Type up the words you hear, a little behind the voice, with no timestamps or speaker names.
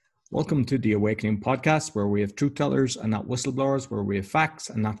Welcome to the Awakening Podcast, where we have truth tellers and not whistleblowers, where we have facts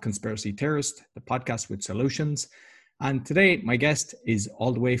and not conspiracy theorists, the podcast with solutions. And today, my guest is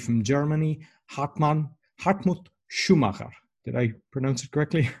all the way from Germany, Hartmut Schumacher. Did I pronounce it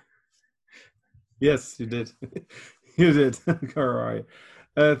correctly? Yes, you did. You did. All right.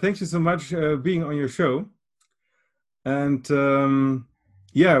 Thank you so much being on your show. And you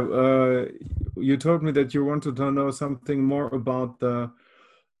told me that you wanted to know something more about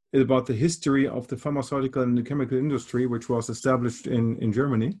the history of the pharmaceutical and the chemical industry, which was established in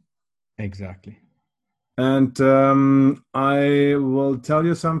Germany. Exactly. And I will tell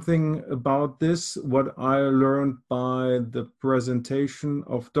you something about this, what I learned by the presentation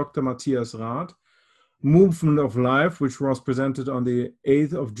of Dr. Matthias Rath, Movement of Life, which was presented on the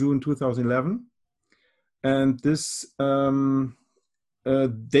 8th of June 2011. And this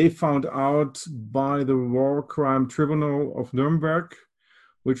they found out by the War Crime Tribunal of Nuremberg,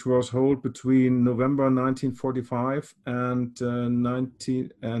 which was held between November 1945 and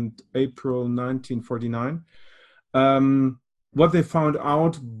April 1949. What they found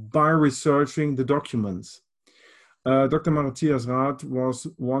out by researching the documents. Dr. Matthias Rath was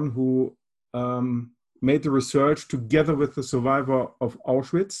one who made the research together with the survivor of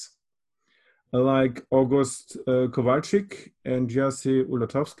Auschwitz, like August Kowalczyk and Jerzy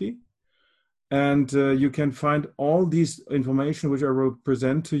Ulatowski. And you can find all these information, which I will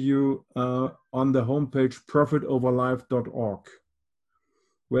present to you on the homepage profitoverlife.org,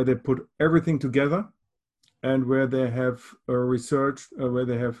 where they put everything together and where they have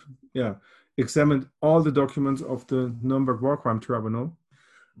examined all the documents of the Nuremberg War Crime Tribunal.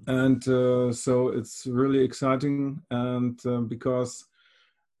 And so it's really exciting, and because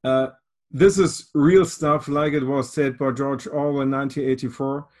this is real stuff, like it was said by George Orwell in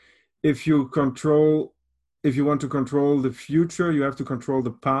 1984. If you want to control the future, you have to control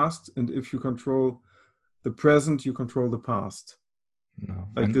the past. And if you control the present, you control the past. No,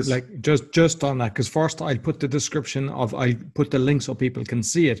 just on that, because first I'll put the link so people can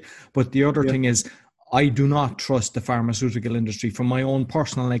see it. But the other thing is, I do not trust the pharmaceutical industry from my own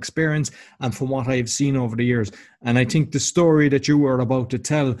personal experience and from what I've seen over the years. And I think the story that you were about to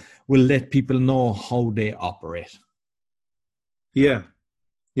tell will let people know how they operate. Yeah.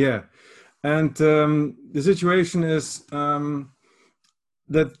 And the situation is that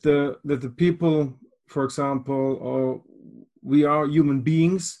the people, for example, we are human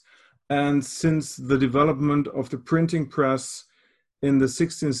beings. And since the development of the printing press in the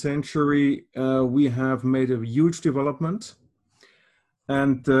 16th century, we have made a huge development.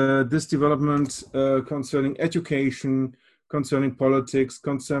 And this development concerning education, concerning politics,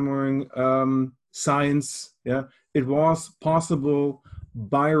 concerning science, it was possible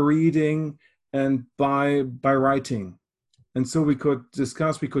by reading and by writing. And so we could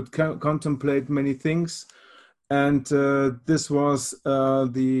discuss, we could contemplate many things. And this was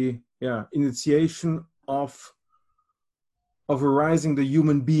the initiation of arising the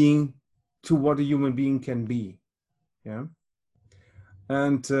human being to what a human being can be.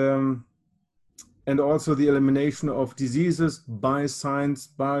 And also the elimination of diseases by science,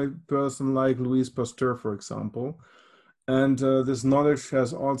 by a person like Louis Pasteur, for example. And this knowledge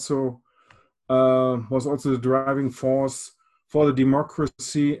was also the driving force for the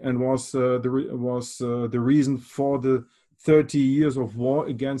democracy, and was the reason for the 30 years of war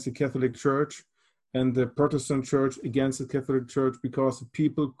against the Catholic Church and the Protestant Church against the Catholic Church, because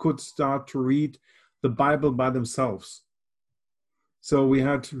people could start to read the Bible by themselves. So we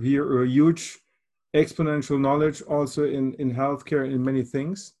had here a huge exponential knowledge also in healthcare, in many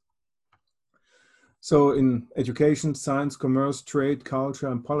things. So in education, science, commerce, trade, culture,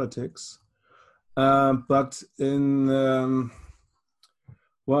 and politics. But in the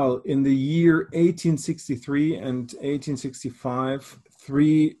year 1863 and 1865,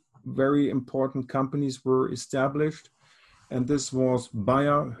 three very important companies were established. And this was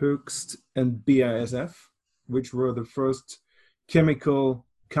Bayer, Hoechst, and BASF, which were the first chemical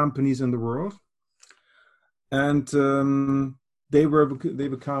companies in the world. And they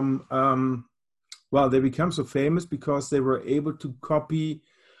become so famous because they were able to copy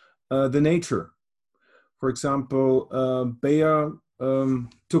the nature. For example, Bayer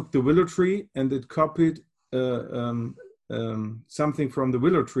took the willow tree and it copied something from the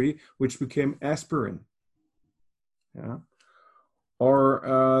willow tree, which became aspirin.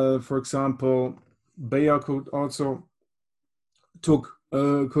 Or for example, Bayer could also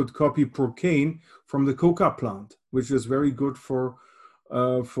could copy procaine from the coca plant, which is very good for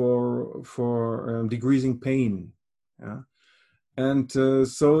decreasing pain. And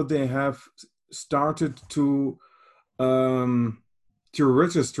so they have started to to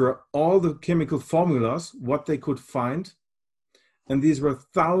register all the chemical formulas, what they could find. And these were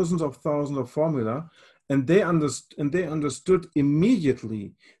thousands of formula. And they understood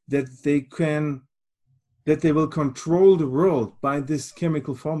immediately that they will control the world by this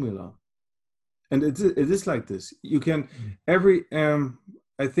chemical formula. And it is like this. You can,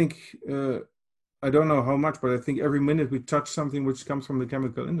 I think, I don't know how much, but I think every minute we touch something which comes from the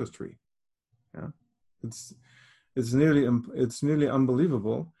chemical industry. Yeah, it's nearly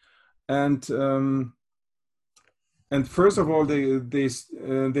unbelievable. And first of all, they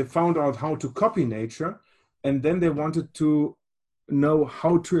found out how to copy nature, and then they wanted to know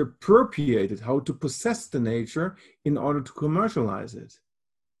how to appropriate it, how to possess the nature in order to commercialize it.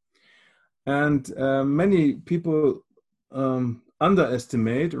 And many people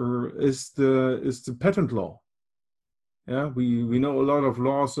underestimate is the patent law. Yeah, we know a lot of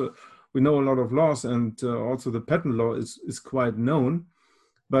laws. And also the patent law is quite known.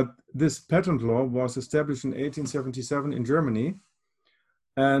 But this patent law was established in 1877 in Germany,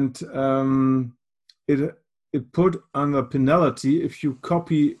 and it put under penalty if you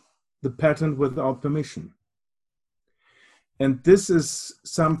copy the patent without permission. And this is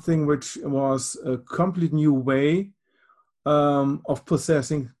something which was a complete new way of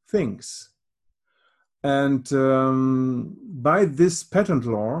possessing things. And by this patent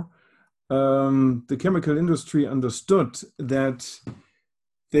law, the chemical industry understood that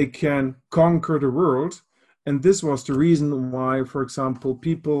they can conquer the world. And this was the reason why, for example,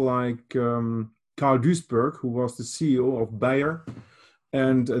 people like Karl Duisberg, who was the CEO of Bayer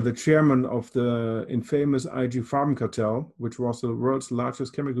and the chairman of the infamous IG Farben cartel, which was the world's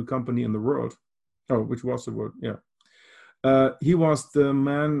largest chemical company in the world. Oh, which was the world, yeah. He was the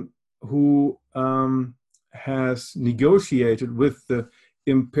man who has negotiated with the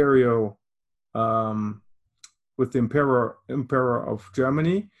imperial with the emperor of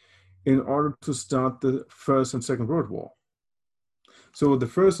Germany in order to start the First and Second World War. So the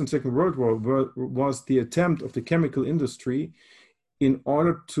First and Second World War was the attempt of the chemical industry in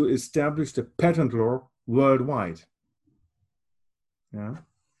order to establish the patent law worldwide. Yeah,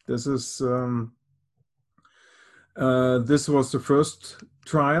 this is this was the first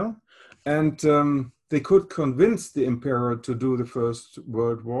trial, and they could convince the emperor to do the First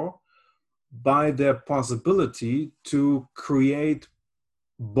World War by their possibility to create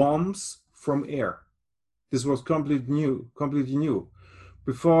bombs from air. This was completely new.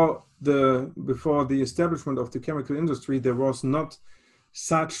 Before the establishment of the chemical industry, there was not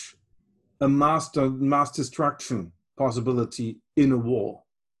such a mass destruction possibility in a war.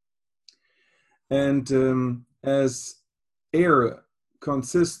 And as air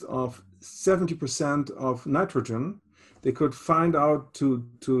consists of 70% of nitrogen, they could find out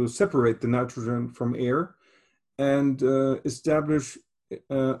to separate the nitrogen from air and establish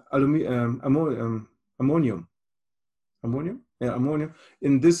ammonium. Yeah, ammonium.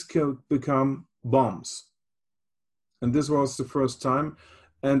 And this could become bombs. And this was the first time.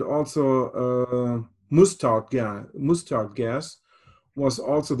 And also mustard gas was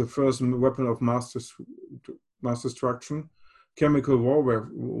also the first weapon of mass destruction. Chemical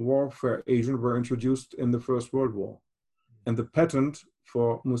warfare agents were introduced in the First World War. And the patent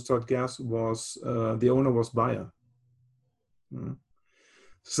for mustard gas was, the owner was Bayer.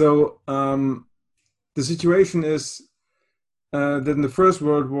 So the situation is that in the First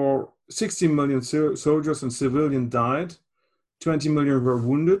World War, 16 million soldiers and civilians died, 20 million were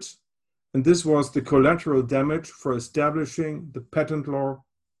wounded, and this was the collateral damage for establishing the patent law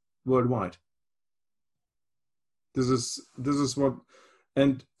worldwide. This is what,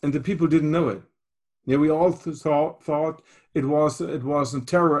 and the people didn't know it. Yeah, we all thought it was a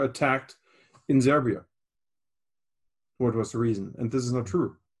terror attack in Serbia. What was the reason? And this is not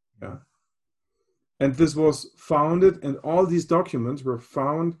true. Yeah. And this was founded, and all these documents were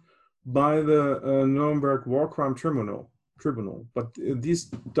found by the Nuremberg War Crime Tribunal. But these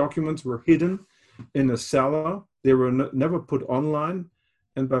documents were hidden in a cellar. They were never put online.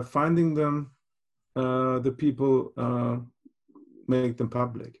 And by finding them, the people make them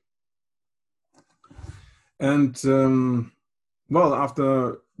public. And well,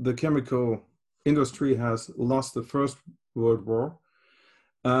 after the chemical industry has lost the First World War,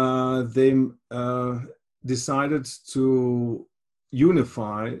 they decided to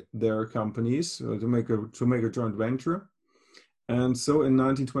unify their companies, to make a joint venture. And so in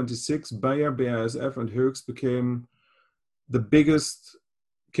 1926, Bayer, BASF, and Hoechst became the biggest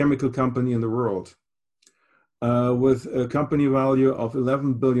chemical company in the world, with a company value of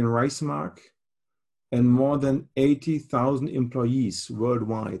 11 billion Reichsmark and more than 80,000 employees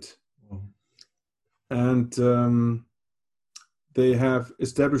worldwide. And they have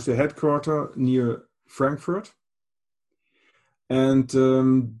established a headquarters near Frankfurt, and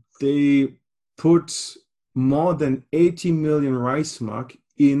they put more than 80 million Reichsmark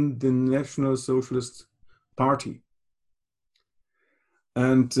in the National Socialist Party.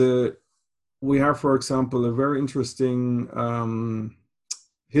 And we have, for example, a very interesting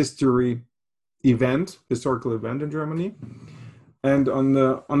historical event in Germany. And on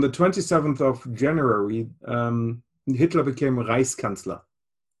the 27th of January, Hitler became Reichskanzler,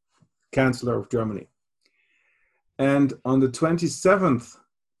 Chancellor of Germany. And on the 27th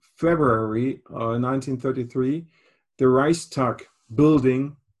February 1933, the Reichstag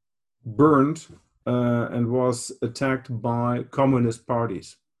building burned and was attacked by communist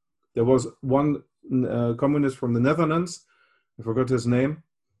parties. There was one communist from the Netherlands, I forgot his name.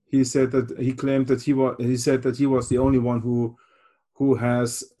 He said that he claimed that he was the only one who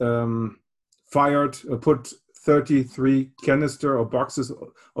has put 33 canister or boxes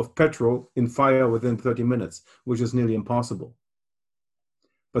of petrol in fire within 30 minutes, which is nearly impossible.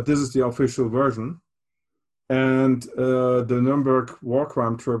 But this is the official version. And the Nuremberg War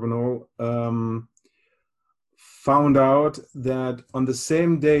Crime Tribunal found out that on the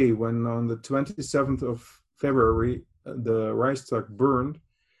same day, when on the 27th of February, the Reichstag burned,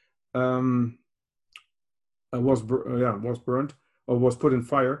 was burned or was put in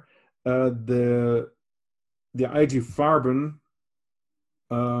fire, the IG Farben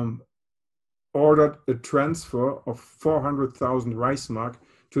ordered a transfer of 400,000 Reichsmark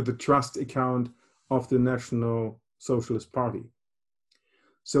to the trust account of the National Socialist Party.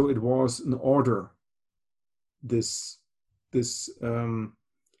 So it was an order, this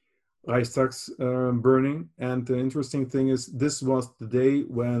Reichstag's burning. And the interesting thing is, this was the day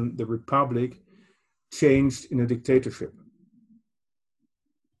when the Republic changed in a dictatorship.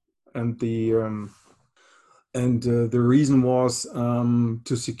 And the reason was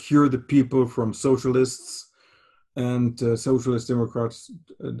to secure the people from socialists and socialist democrats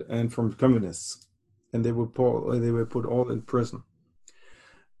and from communists, and they were put all in prison.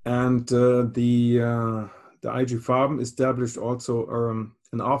 And the IG Farben established also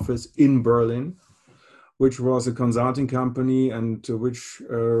an office in Berlin, which was a consulting company, and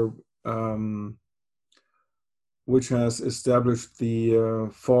which has established the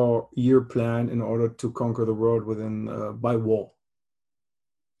 4-year plan in order to conquer the world by war.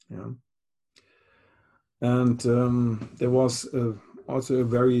 Yeah. And there was also a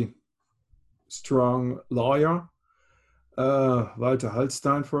very strong lawyer, Walter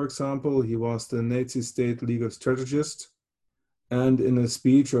Hallstein, for example. He was the Nazi state legal strategist. And in a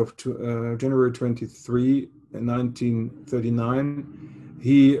speech of January 23, 1939,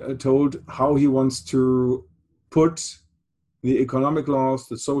 he told how he wants to put the economic laws,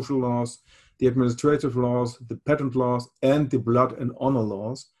 the social laws, the administrative laws, the patent laws, and the blood and honor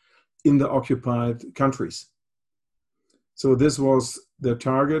laws in the occupied countries. So this was the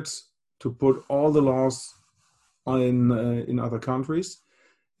target, to put all the laws in other countries,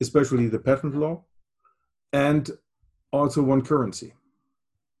 especially the patent law, and also one currency,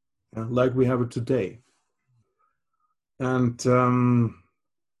 like we have it today. And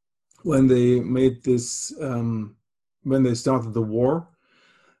when they made this, when they started the war,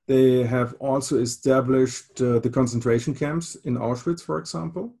 they have also established the concentration camps in Auschwitz, for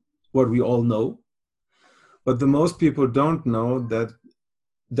example, what we all know. But the most people don't know that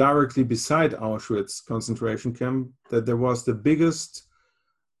directly beside Auschwitz concentration camp, that there was the biggest,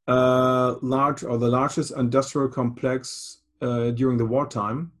 the largest industrial complex during the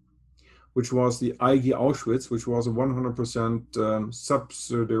wartime, which was the IG Auschwitz, which was a 100%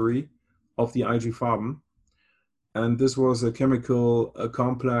 subsidiary of the IG Farben. And this was a chemical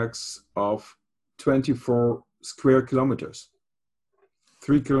complex of 24 square kilometers,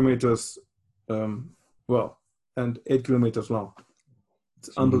 3 kilometers, and 8 kilometers long. It's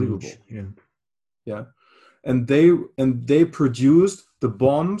unbelievable. Huge. Yeah. And they produced the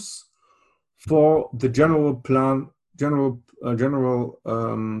bombs for the General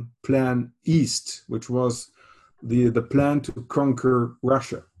Plan East, which was the plan to conquer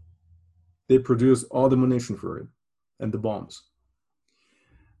Russia. They produced all the munition for it and the bombs.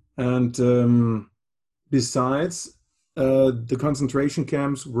 And besides, the concentration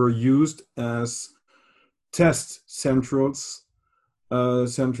camps were used as test centrals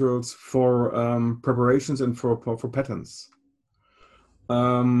for preparations and for patents.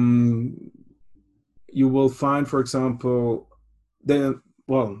 You will find, for example,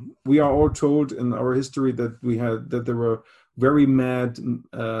 we are all told in our history that there were very mad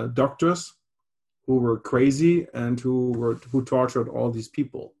doctors who were crazy and who tortured all these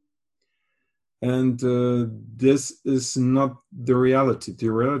people. And this is not the reality. The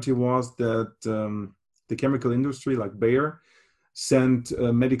reality was that the chemical industry, like Bayer, sent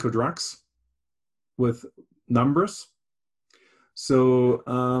medical drugs with numbers, so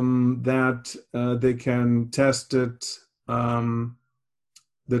that they can test it,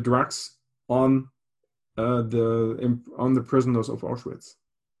 the drugs on the prisoners of Auschwitz.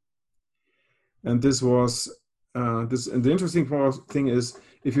 And this was this. And the interesting thing is,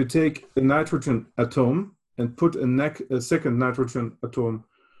 if you take a nitrogen atom and put a second nitrogen atom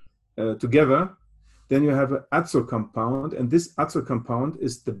together, then you have an azo compound, and this azo compound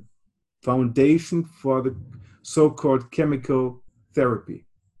is the foundation for the so-called chemical therapy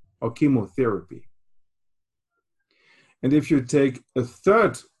or chemotherapy. And if you take a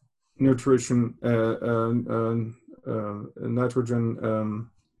third nitrogen atom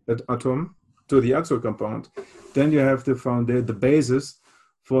to the azo compound, then you have the basis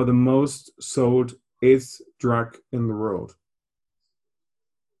for the most sold AIDS drug in the world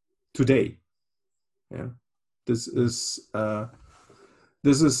today. Yeah, this is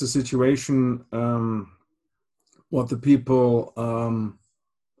the situation. What the people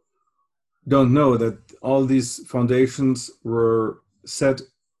don't know, that all these foundations were set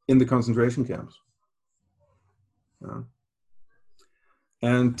in the concentration camps.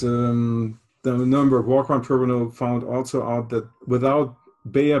 And the Nuremberg War Crime Tribunal found also out that without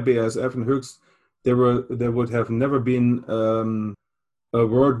Bayer, BASF, and Höchst, there would have never been a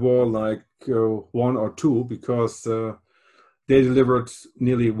world war like 1 or 2, because they delivered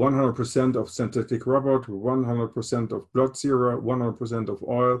nearly 100% of synthetic rubber, 100% of blood serum, 100% of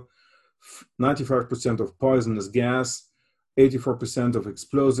oil, 95% of poisonous gas, 84% of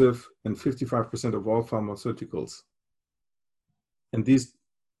explosive, and 55% of all pharmaceuticals. And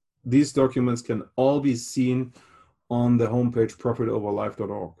these documents can all be seen on the homepage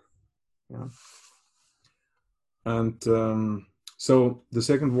profitoverlife.org. Yeah. And so the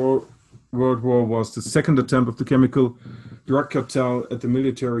Second World War was the second attempt of the chemical drug cartel at the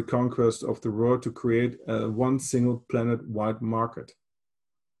military conquest of the world to create one single planet-wide market.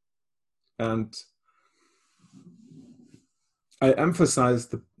 And I emphasize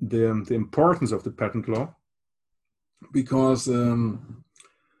the importance of the patent law, because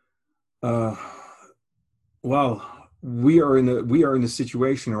we are in a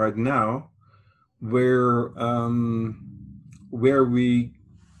situation right now where we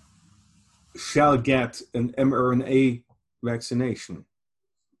shall get an mRNA vaccination.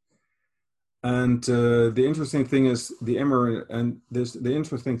 And the interesting thing is the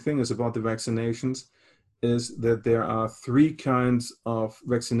interesting thing is about the vaccinations is that there are 3 kinds of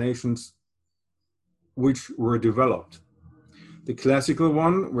vaccinations which were developed. The classical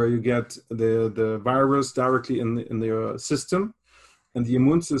one, where you get the virus directly in your system, and the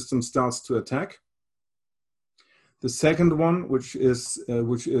immune system starts to attack. The second one, which is in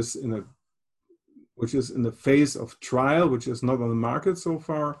the phase of trial, which is not on the market so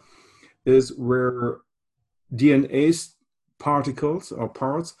far, is where DNA particles or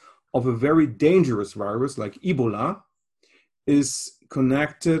parts of a very dangerous virus like Ebola is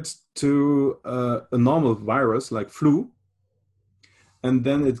connected to a normal virus like flu, and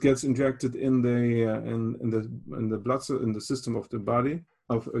then it gets injected in the blood, in the system of the body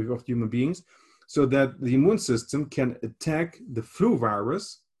of human beings, so that the immune system can attack the flu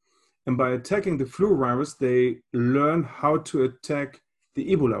virus. And by attacking the flu virus, they learn how to attack the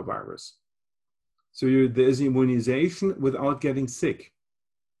Ebola virus. So there's immunization without getting sick.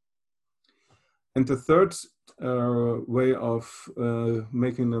 And the third way of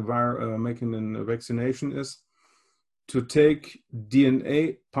making a vaccination is to take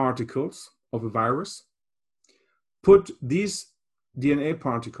DNA particles of a virus, put these DNA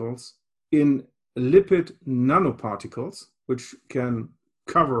particles in lipid nanoparticles, which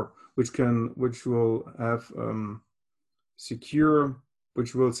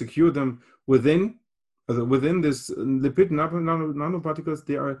will secure them within this lipid nanoparticles.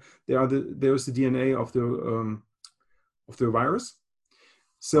 There's the DNA of the virus.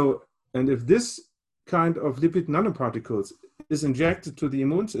 So, and if this kind of lipid nanoparticles is injected to the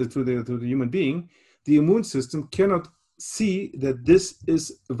human being, the immune system cannot see that this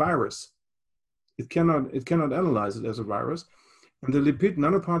is a virus. It cannot analyze it as a virus, and the lipid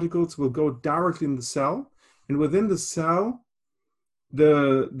nanoparticles will go directly in the cell, and within the cell,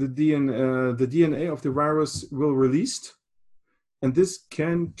 the DNA of the virus will released, and this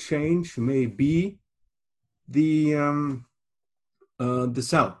can change maybe the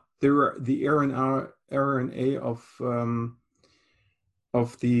cell, the RNA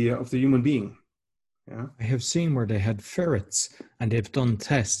of the human being. Yeah. I have seen where they had ferrets and they've done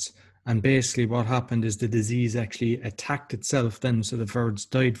tests, And basically what happened is the disease actually attacked itself then, so the birds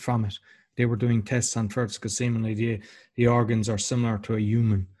died from it. They were doing tests on ferrets because seemingly the organs are similar to a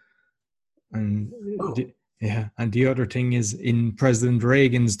human. And and the other thing is, in President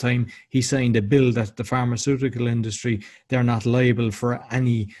Reagan's time, he signed a bill that the pharmaceutical industry, they're not liable for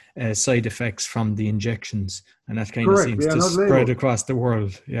any side effects from the injections. And that kind of seems to spread across the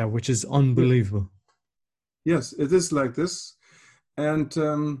world. Yeah, which is unbelievable. Yes, it is like this. And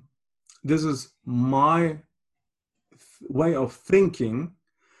this is my way of thinking.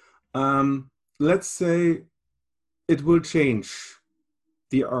 Let's say it will change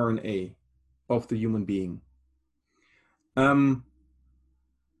the RNA of the human being. I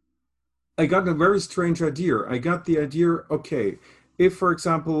got a very strange idea. I got the idea, okay, if, for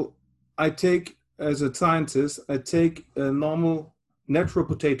example, as a scientist, I take a normal natural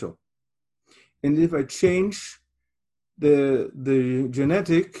potato, and if I change the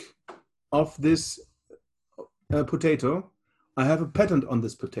genetic of this potato, I have a patent on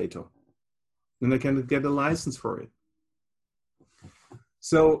this potato, and I can get a license for it.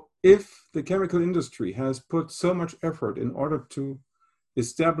 So if the chemical industry has put so much effort in order to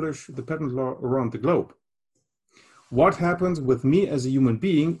establish the patent law around the globe, what happens with me as a human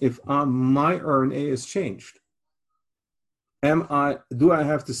being if my RNA is changed? Do I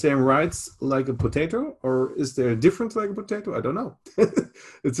have the same rights like a potato, or is there a difference like a potato? I don't know.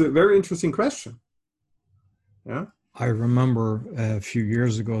 It's a very interesting question. Yeah. I remember a few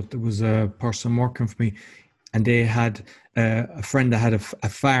years ago, there was a person working for me, and they had a friend that had a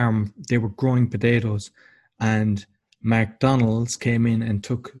farm. They were growing potatoes, and McDonald's came in and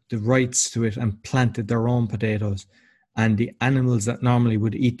took the rights to it and planted their own potatoes. And the animals that normally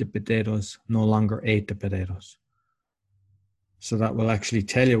would eat the potatoes no longer ate the potatoes. So that will actually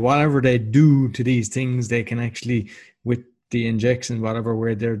tell you whatever they do to these things, they can actually, with the injection, whatever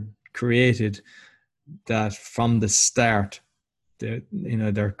where they're created, that from the start,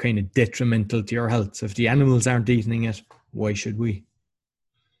 they're kind of detrimental to your health. So if the animals aren't eating it, why should we?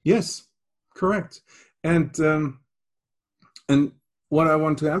 Yes, correct. And what I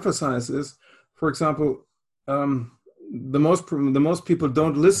want to emphasize is, for example, the most people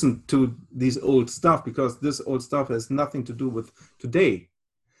don't listen to these old stuff because this old stuff has nothing to do with today.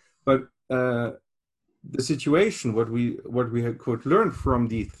 But the situation, what we could learn from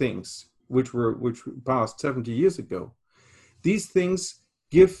these things, which passed 70 years ago, these things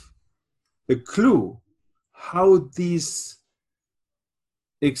give a clue how these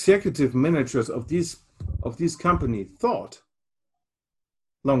executive managers of these companies thought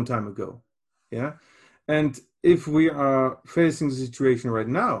long time ago. Yeah. And if we are facing the situation right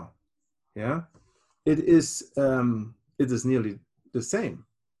now, yeah, it is nearly the same.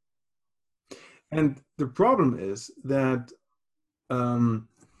 And the problem is that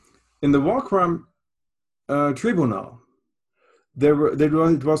in the war crime tribunal,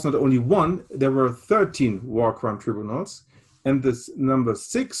 it was not only one, there were 13 war crime tribunals, and this number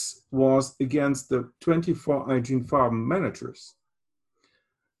 6 was against the 24 IG Farben managers.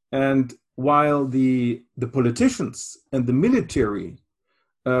 And while the politicians and the military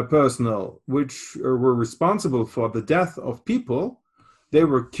personnel, which were responsible for the death of people, they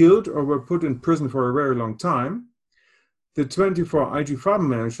were killed or were put in prison for a very long time. The 24 IG Farben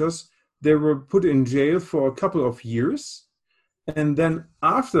managers, they were put in jail for a couple of years. And then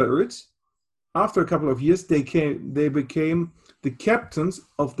after a couple of years, they became the captains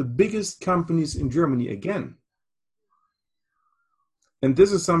of the biggest companies in Germany again. And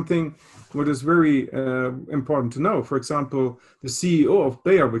this is something what is very important to know. For example, the CEO of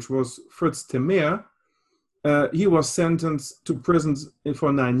Bayer, which was Fritz Temer, he was sentenced to prison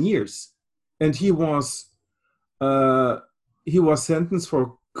for 9 years, and he was sentenced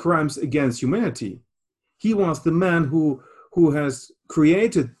for crimes against humanity. He was the man who has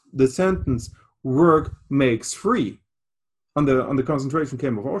created the sentence "work makes free" on the concentration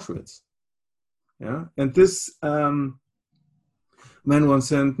camp of Auschwitz. Yeah, and this man was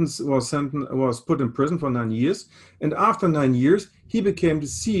put in prison for 9 years, and after 9 years he became the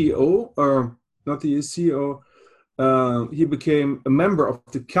CEO, or not the CEO. He became a member of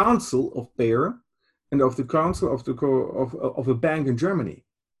the council of Bayer and of the council of a bank in Germany.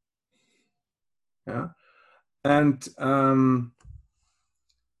 Yeah, and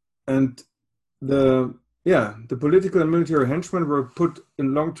the political and military henchmen were put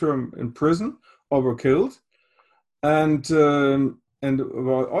in long-term in prison or were killed. And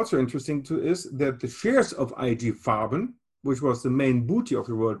what also interesting too is that the shares of IG Farben, which was the main booty of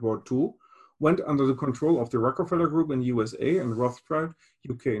the World War II, went under the control of the Rockefeller Group in USA and Rothschild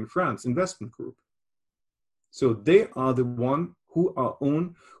UK and France investment group. So they are the one who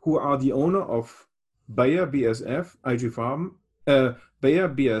are the owner of Bayer, BASF, IG Farben, Bayer,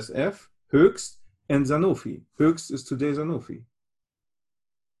 BASF, Hoechst, and Sanofi. Hoechst is today Sanofi.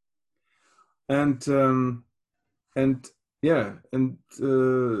 And I'm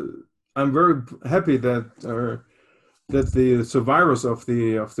very happy that the survivors of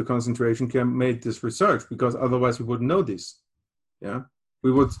the concentration camp made this research, because otherwise we wouldn't know this. Yeah,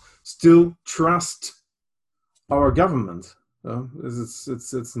 we would still trust our government. It's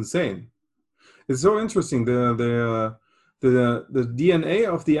insane. It's so interesting. The DNA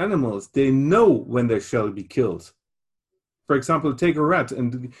of the animals, they know when they shall be killed. For example, take a rat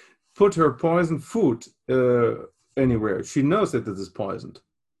and put her poisoned food anywhere. She knows that it is poisoned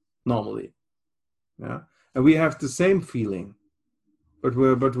normally. Yeah, and we have the same feeling, but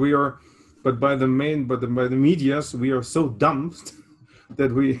by the medias we are so dumped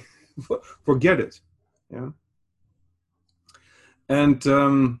that we forget it. Yeah, and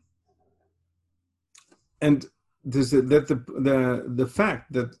the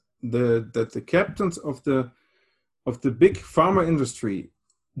fact that the captains of the big pharma industry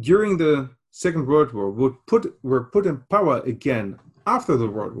during the Second World War were put in power again after the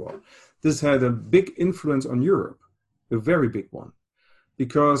World War. This had a big influence on Europe, a very big one,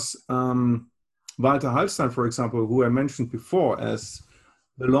 because Walter Hallstein, for example, who I mentioned before as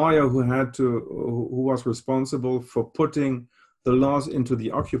the lawyer who was responsible for putting the laws into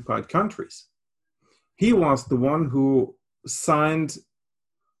the occupied countries, he was the one who signed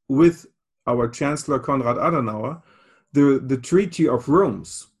with our Chancellor Konrad Adenauer the Treaty of Rome,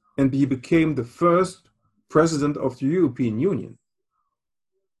 and he became the first president of the European Union,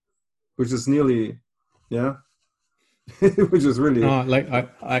 which is nearly, yeah, which is really... No, like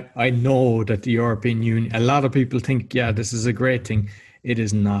I know that the European Union, a lot of people think, yeah, this is a great thing. It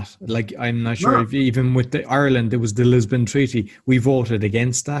is not. Like, I'm not sure if even with Ireland, there was the Lisbon Treaty. We voted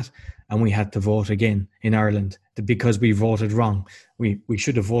against that, and we had to vote again in Ireland because we voted wrong. We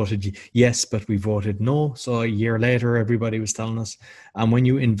should have voted yes, but we voted no. So a year later, everybody was telling us. And when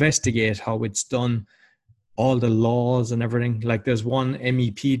you investigate how it's done, all the laws and everything, like there's one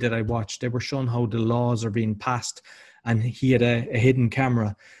MEP that I watched, they were showing how the laws are being passed, and he had a hidden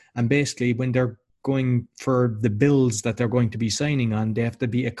camera. And basically, when they're going for the bills that they're going to be signing on, they have to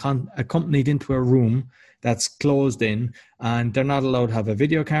be accompanied into a room that's closed in, and they're not allowed to have a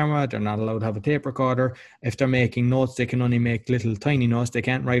video camera, they're not allowed to have a tape recorder. If they're making notes, they can only make little tiny notes, they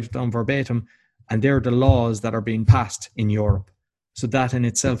can't write it down verbatim, and they're the laws that are being passed in Europe. So that in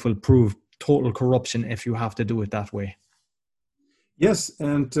itself will prove total corruption if you have to do it that way. Yes,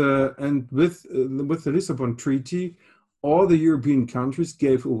 and with the Lisbon Treaty, all the European countries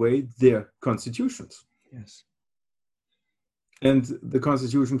gave away their constitutions. Yes, and the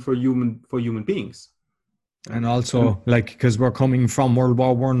constitution for human beings. And also, like, because we're coming from World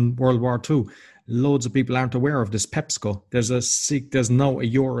War I, World War II, loads of people aren't aware of this PEPSCO. There's now a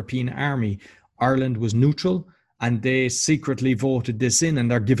European army. Ireland was neutral, and they secretly voted this in, and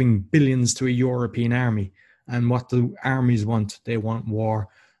they're giving billions to a European army. And what the armies want, they want war.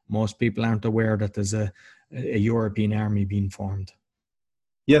 Most people aren't aware that there's a European army being formed.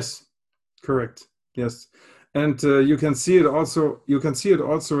 Yes, correct. Yes, and you can see it also. You can see it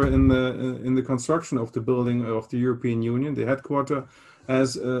also in the construction of the building of the European Union. The headquarters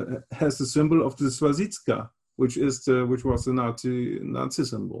has the symbol of the swastika, which was the Nazi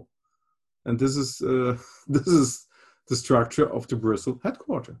symbol, and this is the structure of the Brussels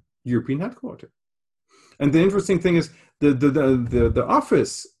headquarters, European headquarters. And the interesting thing is the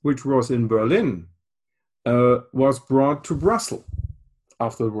office, which was in Berlin, was brought to Brussels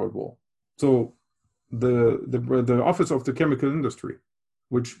after the World War. So the office of the chemical industry,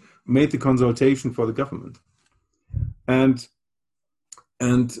 which made the consultation for the government. And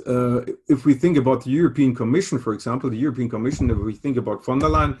if we think about the European Commission, for example, the European Commission, if we think about von der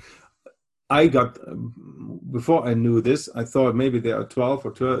Leyen, before I knew this, I thought maybe there are 12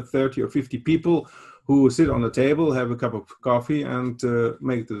 or 30 or 50 people who sit on a table, have a cup of coffee, and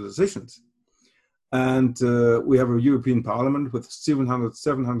make the decisions. And we have a European Parliament with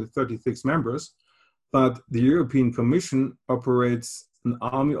 736 members, but the European Commission operates an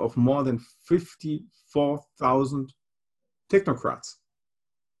army of more than 54,000 technocrats.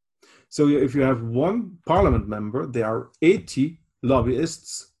 So if you have one Parliament member, there are 80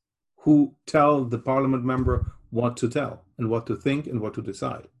 lobbyists who tell the Parliament member what to tell and what to think and what to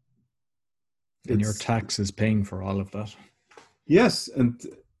decide. And your tax is paying for all of that. Yes, and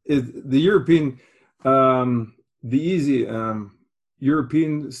the European,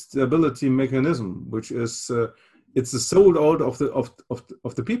 European Stability Mechanism, which is it's the soul out of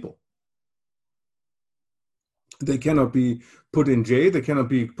the people, They cannot be put in jail, they cannot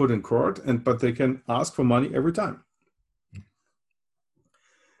be put in court, but they can ask for money every time.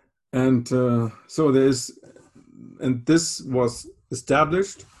 And so this was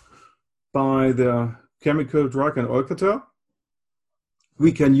established by the Chemical, Drug and Oil Cartel.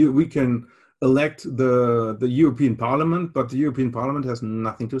 We can elect the European Parliament, but the European Parliament has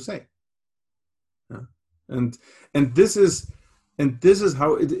nothing to say. And this is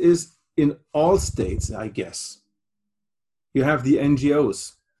how it is in all states, I guess. You have the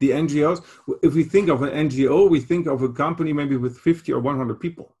NGOs. The NGOs, if we think of an NGO, we think of a company maybe with 50 or 100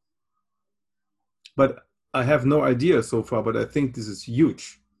 people. But I have no idea so far, but I think this is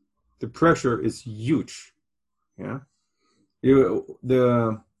huge. The pressure is huge. Yeah. I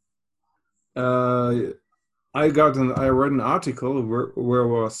read an article where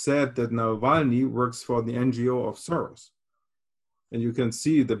was said that Navalny works for the NGO of Soros. And you can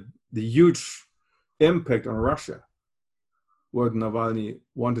see the huge impact on Russia, what Navalny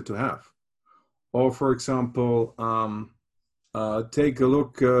wanted to have. Or, for example, take a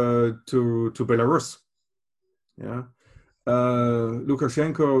look to Belarus. Yeah,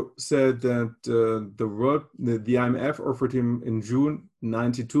 Lukashenko said that the IMF offered him in June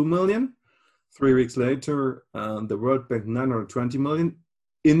 92 million. 3 weeks later, the World Bank 920 million.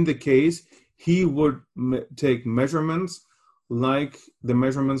 In the case he would take measurements like the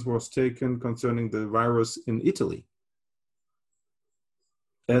measurements was taken concerning the virus in Italy.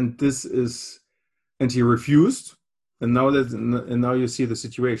 And he refused. And now you see the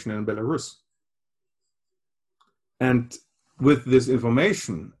situation in Belarus. And with this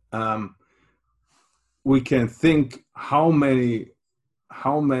information, we can think how many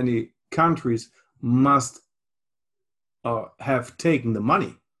countries must have taken the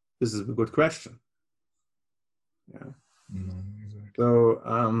money. This is a good question. Yeah. No, exactly. So,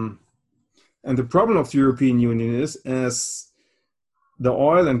 and the problem of the European Union is, as the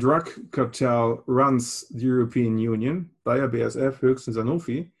oil and drug cartel runs the European Union, Bayer, BASF, Höchst, and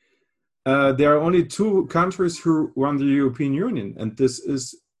Sanofi, there are only 2 countries who run the European Union, and this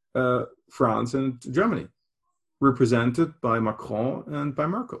is France and Germany, represented by Macron and by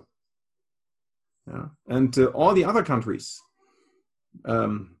Merkel. Yeah. And all the other countries,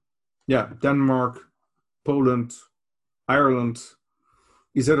 Denmark, Poland, Ireland,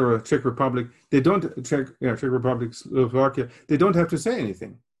 etc., Czech Republic, Czech Republic, Slovakia, they don't have to say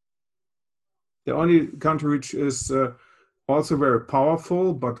anything. The only country which is also very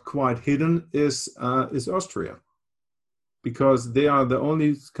powerful but quite hidden is Austria, because they are the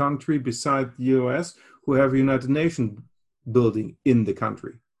only country beside the US who have a United Nations building in the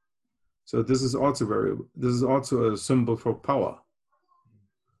country. So this is also a symbol for power,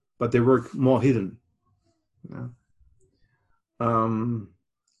 but they work more hidden.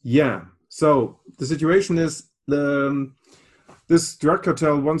 Yeah. So the situation is this drug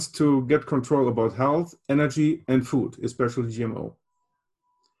cartel wants to get control about health, energy, and food, especially GMO.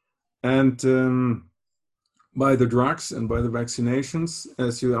 And by the drugs and by the vaccinations,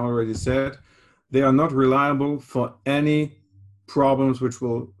 as you already said, they are not reliable for any problems which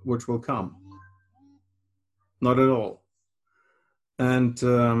will come. Not at all. And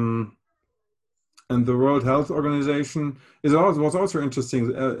the World Health Organization was also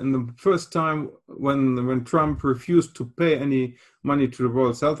interesting. In the first time when Trump refused to pay any money to the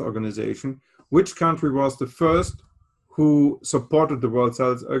World Health Organization, which country was the first who supported the World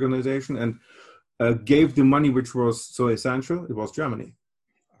Health Organization and gave the money which was so essential? It was Germany.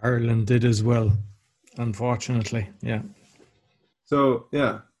 Ireland did as well, unfortunately. Yeah. So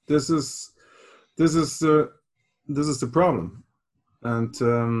yeah, this is the problem, and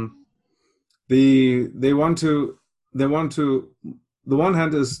they want to the one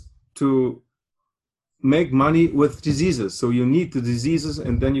hand is to make money with diseases. So you need the diseases,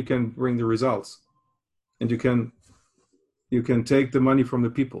 and then you can bring the results, and you can take the money from the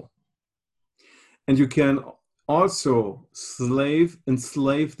people, and you can also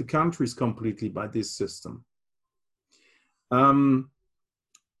enslave the countries completely by this system.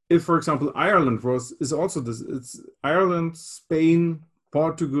 If, for example, Ireland is also this, it's Ireland, Spain,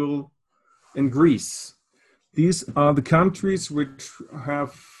 Portugal, and Greece. These are the countries which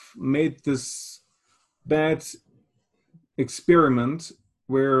have made this bad experiment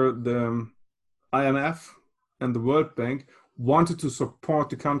where the IMF and the World Bank wanted to support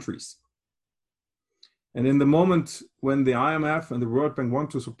the countries. And in the moment when the IMF and the World Bank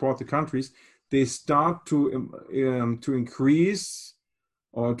want to support the countries, they start to increase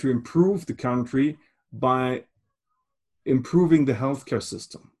or to improve the country by improving the healthcare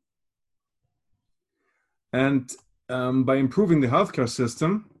system. And by improving the healthcare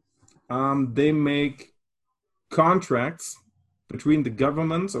system, they make contracts between the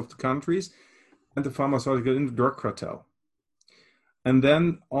governments of the countries and the pharmaceutical drug cartel. And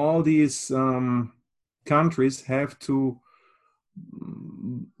then all these countries have to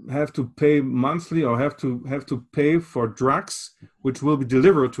pay monthly, or have to pay for drugs which will be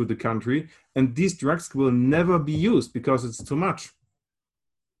delivered to the country, and these drugs will never be used because it's too much,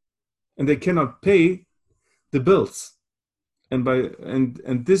 and they cannot pay the bills, and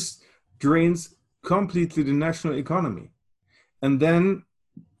this drains completely the national economy. And then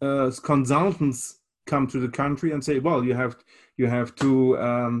consultants come to the country and say, well, you have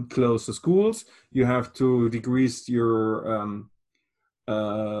to close the schools, you have to decrease your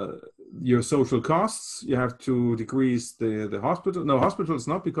social costs, you have to decrease the hospital. No, hospitals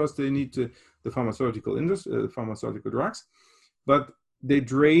not, because they need the pharmaceutical industry, pharmaceutical drugs, but they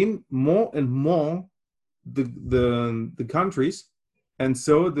drain more and more the countries, and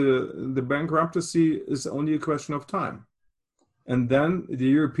so the bankruptcy is only a question of time, and then the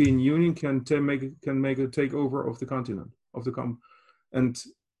European Union can make a takeover of the continent, and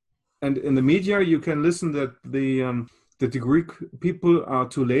in the media you can listen that the Greek people are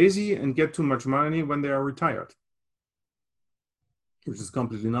too lazy and get too much money when they are retired, which is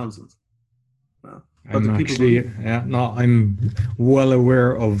completely nonsense. I'm well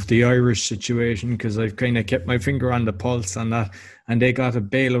aware of the Irish situation, because I've kind of kept my finger on the pulse on that, and they got a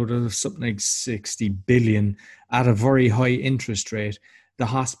bailout of something like 60 billion at a very high interest rate. The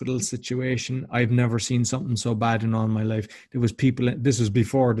hospital situation, I've never seen something so bad in all my life. There was people, this was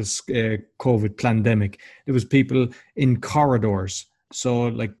before this COVID pandemic, there was people in corridors. So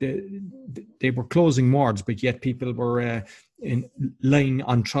like they were closing wards, but yet people were lying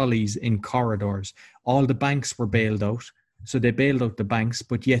on trolleys in corridors. All the banks were bailed out. So they bailed out the banks,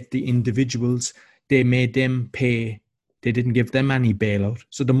 but yet the individuals, they made them pay. They didn't give them any bailout.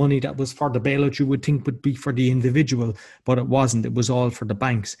 So the money that was for the bailout, you would think would be for the individual, but it wasn't. It was all for the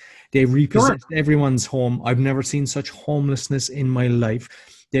banks. They repossessed everyone's home. I've never seen such homelessness in my life.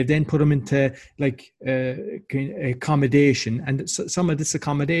 They then put them into like accommodation, and some of this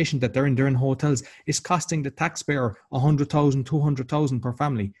accommodation that they're in hotels is costing the taxpayer 100,000, 200,000 per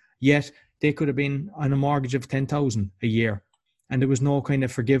family. Yet they could have been on a mortgage of 10,000 a year, and there was no kind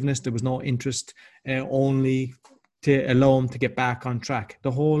of forgiveness. There was no interest, only to allow them to get back on track.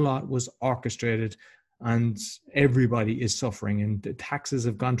 The whole lot was orchestrated, and everybody is suffering, and the taxes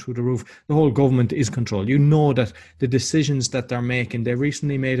have gone through the roof. The whole government is controlled. You know that the decisions that they're making, they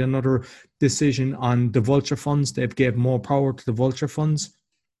recently made another decision on the vulture funds. They've gave more power to the vulture funds.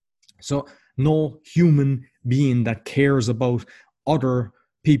 So no human being that cares about other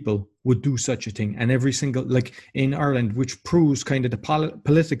people would do such a thing. And every single, like in Ireland, which proves kind of the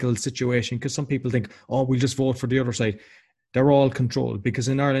political situation, because some people think, oh, we'll just vote for the other side. They're all controlled, because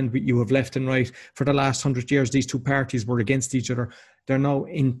in Ireland, you have left and right. For the last 100 years, these two parties were against each other. They're now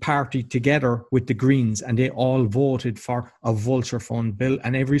in party together with the Greens, and they all voted for a vulture fund bill.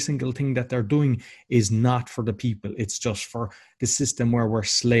 And every single thing that they're doing is not for the people. It's just for the system where we're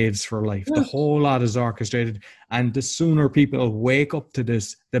slaves for life. Yes. The whole lot is orchestrated. And the sooner people wake up to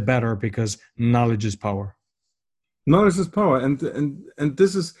this, the better, because knowledge is power. Knowledge is power. And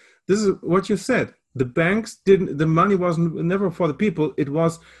this is what you said. The banks didn't, the money was never for the people. It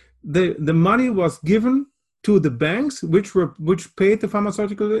was the money was given to the banks, which paid the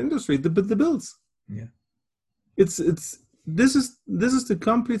pharmaceutical industry, the bills. Yeah. This is the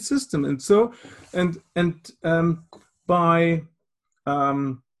complete system. And so, by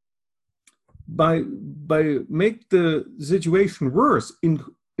make the situation worse in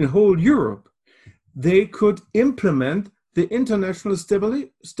whole Europe, they could implement the international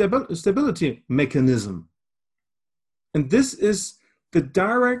stability mechanism. And this is the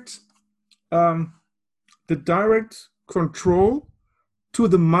direct control to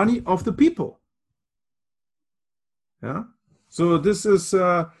the money of the people. Yeah. So this is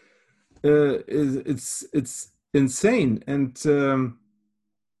it's insane, and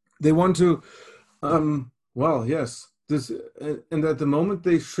they want to well, yes, this, and at the moment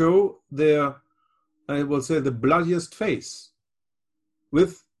they show their, I will say, the bloodiest face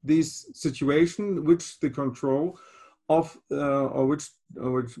with this situation, which the control of, or which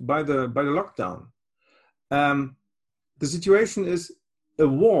by the lockdown. The situation is a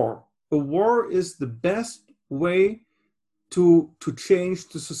war. A war is the best way to change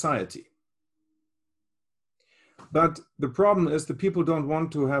the society. But the problem is the people don't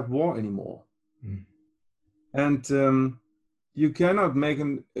want to have war anymore, and you cannot make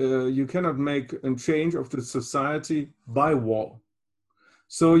a change of the society by war.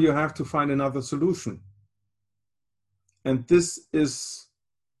 So you have to find another solution. And this is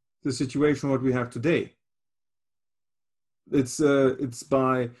the situation what we have today. It's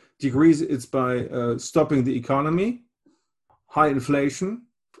by degrees. It's by stopping the economy, high inflation,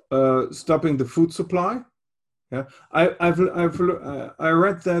 stopping the food supply. Yeah, I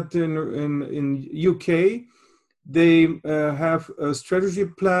read that in UK they have a strategy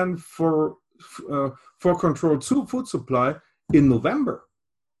plan for controlled food supply in November,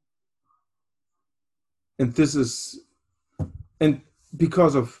 and this is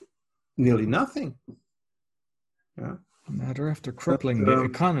because of nearly nothing. Yeah. They're after crippling the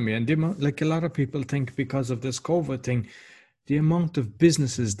economy, and like a lot of people think because of this COVID thing, the amount of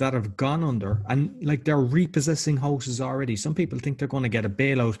businesses that have gone under, and like they're repossessing houses already. Some people think they're going to get a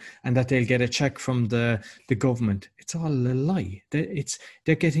bailout and that they'll get a check from the government. It's all a lie.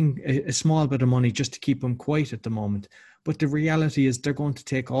 They're getting a small bit of money just to keep them quiet at the moment. But the reality is they're going to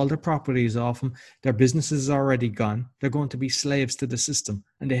take all their properties off them. Their businesses are already gone. They're going to be slaves to the system,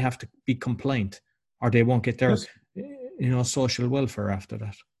 and they have to be compliant, or they won't get their social welfare after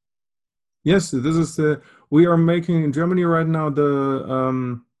that. Yes, this is we are making in Germany right now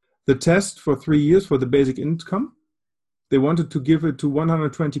the test for 3 years for the basic income. They wanted to give it to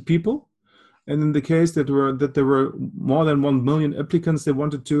 120 people, and in the case that there were more than 1 million applicants, they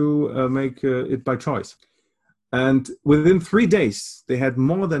wanted to make it by choice. And within 3 days, they had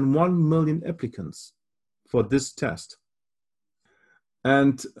more than 1 million applicants for this test.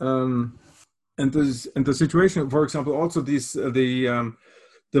 And the situation, for example, also the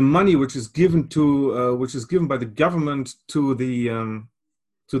money which is given by the government to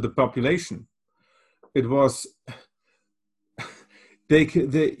the population, it was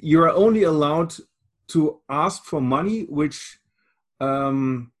you are only allowed to ask for money which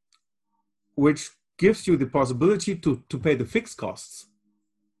gives you the possibility to pay the fixed costs.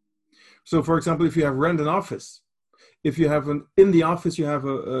 So, for example, if you have rent an office, if you have in the office you have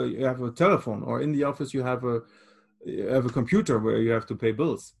a telephone, or in the office you have a computer where you have to pay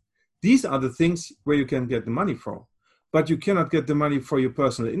bills. These are the things where you can get the money from, but you cannot get the money for your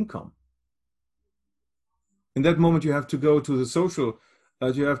personal income. In that moment, you have to go to the social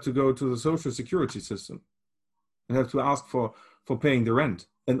security system and have to ask for paying the rent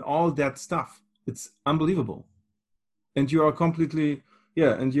and all that stuff. It's unbelievable, and you are completely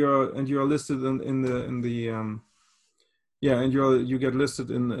and you're listed you get listed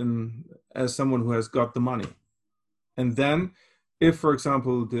in as someone who has got the money. And then, if, for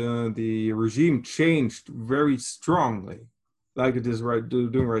example, the regime changed very strongly, like it is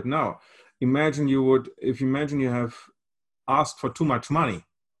doing right now, imagine you have asked for too much money.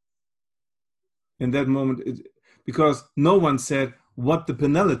 In that moment, because no one said what the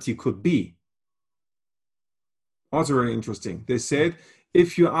penalty could be. Also very interesting. They said,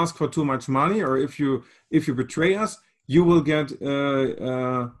 if you ask for too much money, or if you betray us, you will get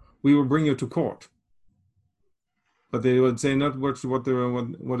we will bring you to court. But they would say not what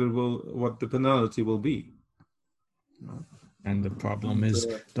the penalty will be. And the problem is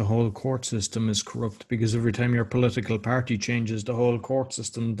the whole court system is corrupt, because every time your political party changes, the whole court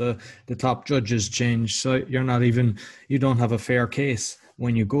system, the top judges change. So you don't have a fair case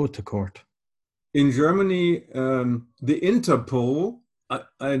when you go to court. In Germany, the Interpol,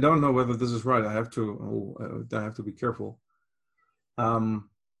 I don't know whether this is right. I have to be careful.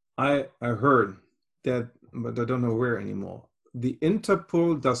 I heard that, but I don't know where anymore. The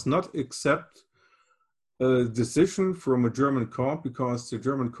Interpol does not accept a decision from a German court because the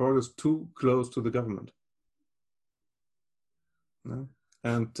German court is too close to the government.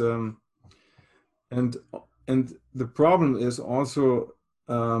 And the problem is also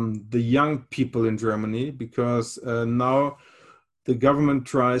the young people in Germany, because now the government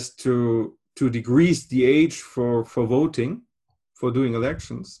tries to decrease the age for voting, for doing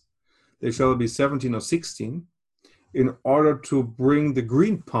elections. They shall be 17 or 16 in order to bring the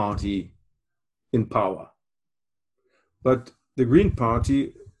Green Party in power. But the Green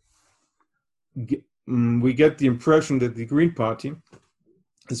Party, we get the impression that the Green Party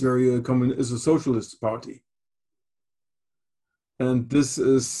is is a socialist party. And this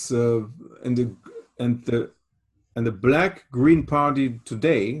is and the Black Green Party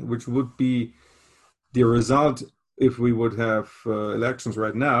today, which would be the result if we would have elections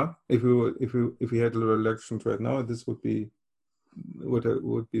right now. If we had elections right now, this would be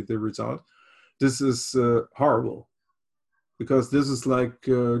the result. This is horrible, because this is like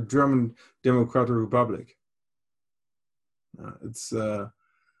German Democratic Republic. And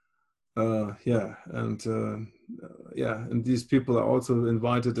these people are also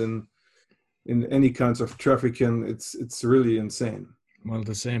invited in any kinds of trafficking. It's really insane. Well,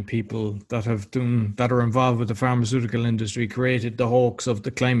 the same people that are involved with the pharmaceutical industry created the hoax of the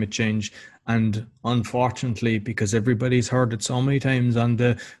climate change, And unfortunately, because everybody's heard it so many times on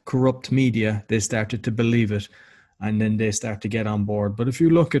the corrupt media, they started to believe it, and then they start to get on board. But if you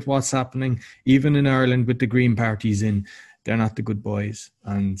look at what's happening, even in Ireland with the Green parties in, they're not the good boys.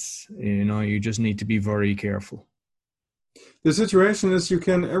 And, you just need to be very careful. The situation is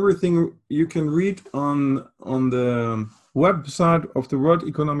everything you can read on the website of the World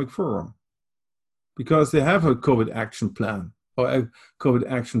Economic Forum, because they have a COVID action plan or a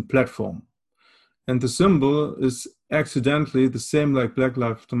COVID action platform. And the symbol is accidentally the same like Black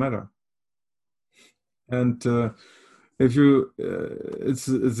Lives Matter. And if you, it's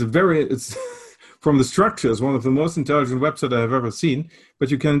from the structure, it's one of the most intelligent websites I have ever seen. But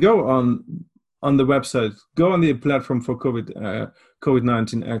you can go on the website, go on the platform for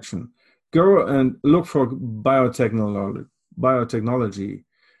COVID-19 action, go and look for biotechnology.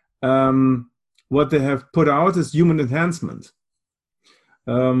 What they have put out is human enhancement.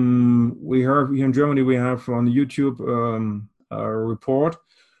 We have here in Germany, we have on YouTube a report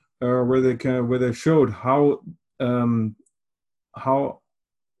where they showed how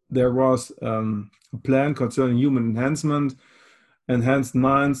there was a plan concerning human enhancement, enhanced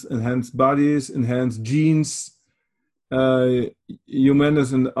minds, enhanced bodies, enhanced genes,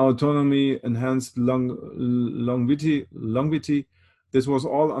 humanity and autonomy, enhanced longevity. This was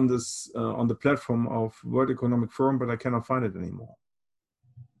all on the platform of World Economic Forum, but I cannot find it anymore.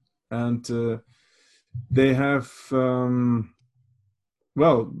 And they have, you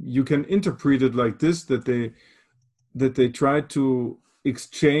can interpret it like this: that they try to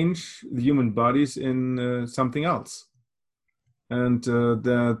exchange the human bodies in something else, and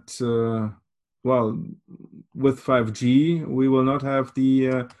with 5G we will not have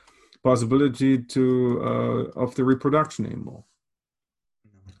the possibility of the reproduction anymore.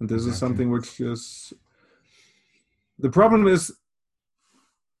 And this is something which is the problem is.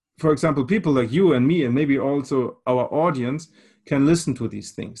 For example, people like you and me, and maybe also our audience, can listen to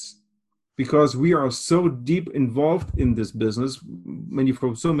these things because we are so deep involved in this business,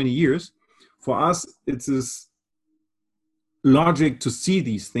 for so many years. For us, it is logic to see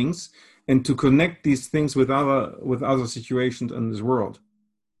these things and to connect these things with other situations in this world,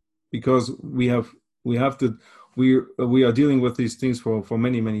 because we are dealing with these things for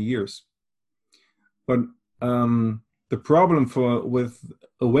many years. But the problem with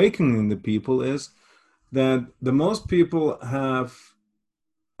awakening the people is that the most people have,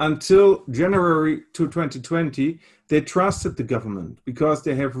 until January 2020, they trusted the government because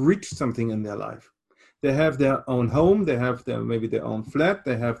they have reached something in their life. They have their own home, they have maybe their own flat,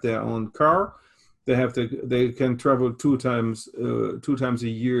 they have their own car, they can travel two times a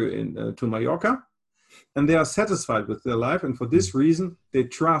year to Mallorca, and they are satisfied with their life, and for this reason they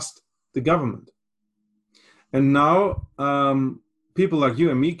trust the government. And now people like you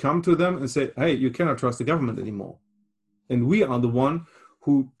and me come to them and say, hey, you cannot trust the government anymore. And we are the one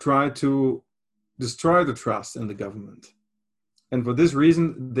who try to destroy the trust in the government. And for this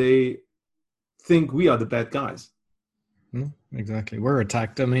reason, they think we are the bad guys. Exactly. We're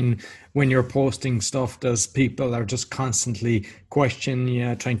attacked. I mean, when you're posting stuff, there's people are just constantly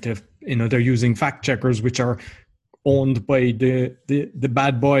questioning, trying to, they're using fact checkers, which are owned by the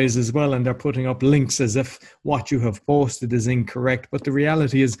bad boys as well, and they're putting up links as if what you have posted is incorrect. But the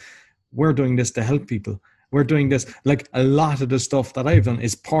reality is we're doing this to help people. We're doing this, like a lot of the stuff that I've done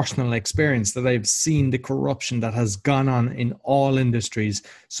is personal experience, that I've seen the corruption that has gone on in all industries.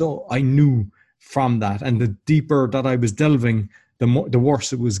 So I knew from that, and the deeper that I was delving, the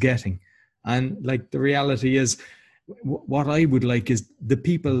worse it was getting. And like the reality is, what I would like is the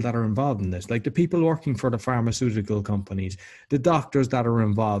people that are involved in this, like the people working for the pharmaceutical companies, the doctors that are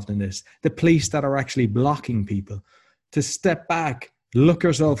involved in this, the police that are actually blocking people, to step back, look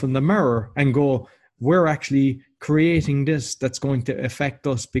yourself in the mirror and go, we're actually creating this that's going to affect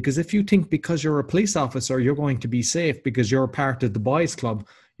us. Because if you think because you're a police officer, you're going to be safe because you're part of the boys club,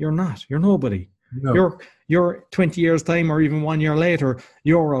 you're not. You're nobody. No. You're 20 years time or even 1 year later,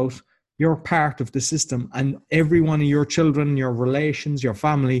 you're out. You're part of the system, and every one of your children, your relations, your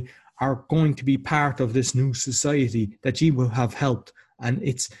family are going to be part of this new society that you will have helped. And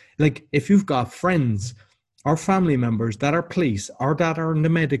it's like, if you've got friends or family members that are police or that are in the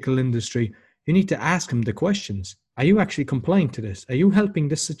medical industry, you need to ask them the questions. Are you actually complying to this? Are you helping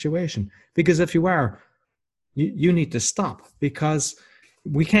this situation? Because if you are, you need to stop, because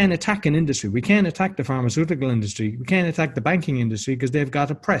we can't attack an industry. We can't attack the pharmaceutical industry. We can't attack the banking industry because they've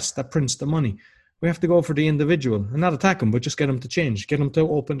got a press that prints the money. We have to go for the individual and not attack them, but just get them to change, get them to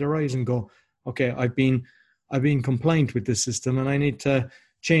open their eyes and go, okay, I've been compliant with this system and I need to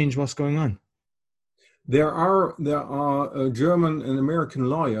change what's going on. There are German and American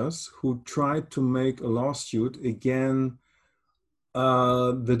lawyers who tried to make a lawsuit against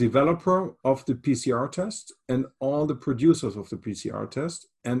the developer of the PCR test and all the producers of the PCR test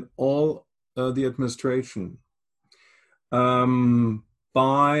and all the administration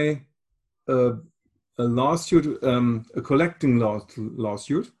by a lawsuit, a collecting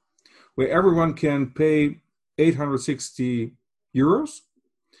lawsuit, where everyone can pay 860 euros,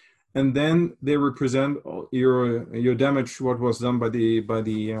 and then they represent your damage, what was done by the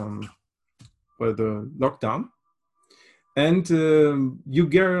lockdown, and you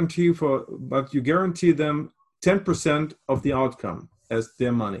guarantee them 10% of the outcome as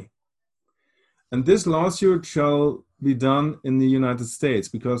their money. And this lawsuit shall be done in the United States,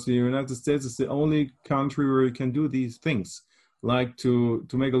 because the United States is the only country where you can do these things, like to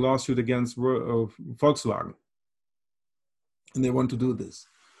make a lawsuit against Volkswagen. And they want to do this.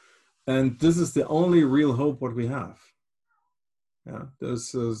 And this is the only real hope what we have. Yeah,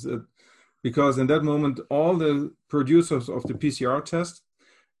 this is it. Because in that moment, all the producers of the PCR test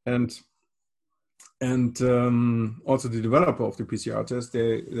and also the developer of the PCR test,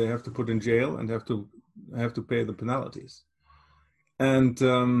 they have to put in jail and have to pay the penalties. And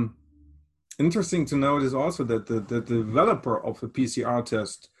interesting to note is also that the developer of the PCR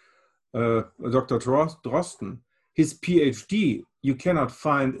test, Dr. Drosten, his PhD you cannot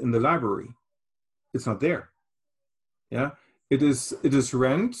find in the library. It's not there. Yeah, it is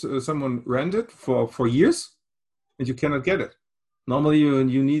someone rented for years, and you cannot get it. Normally,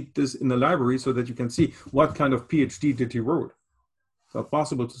 you need this in the library so that you can see what kind of PhD did he wrote. It's not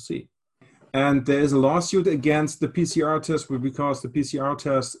possible to see. And there is a lawsuit against the PCR test because the PCR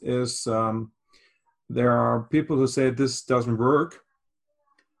test is, there are people who say this doesn't work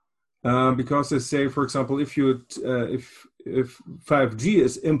because they say, for example, if 5G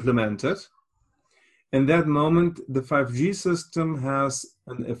is implemented, in that moment, the 5G system has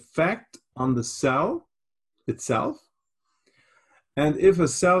an effect on the cell itself. And if a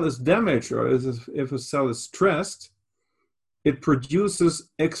cell is damaged or if a cell is stressed, it produces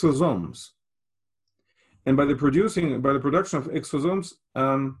exosomes. And by the production of exosomes,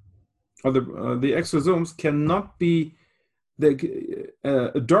 the exosomes cannot be,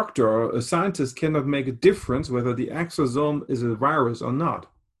 a doctor or a scientist cannot make a difference whether the exosome is a virus or not.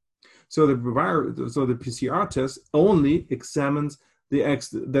 So the PCR test only examines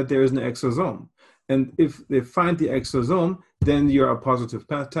that there is an exosome. And if they find the exosome, then you are positive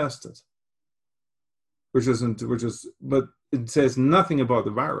tested. But it says nothing about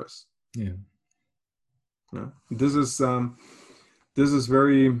the virus. Yeah. No? This is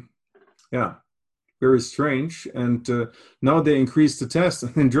very, very strange. And now they increased the test.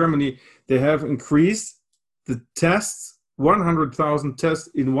 In Germany, they have increased the tests, 100,000 tests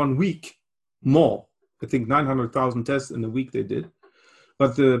in 1 week more. I think 900,000 tests in a week they did.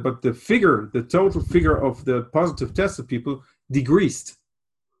 But the total figure of the positive tested people decreased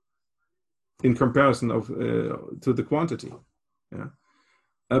in comparison to the quantity. Yeah.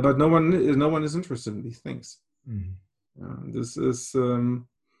 But no one is interested in these things. Mm-hmm. This is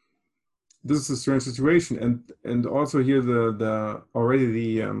a strange situation, and also here the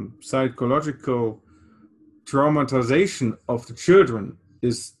psychological traumatization of the children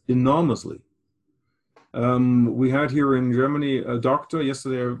is enormously. We had here in Germany a doctor.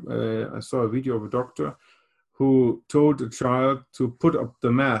 Yesterday I saw a video of a doctor who told a child to put up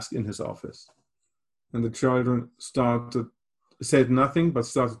the mask in his office, and the children said nothing but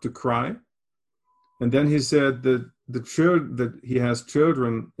started to cry. And then he said that he has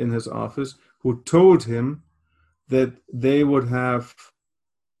children in his office who told him that they would have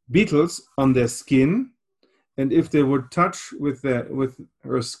beetles on their skin, and if they would touch with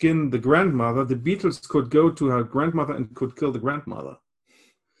her skin the grandmother, the beetles could go to her grandmother and could kill the grandmother.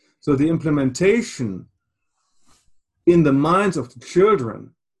 So the implementation in the minds of the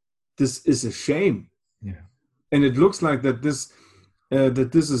children, this is a shame. Yeah. And it looks like that this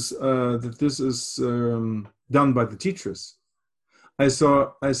is done by the teachers. I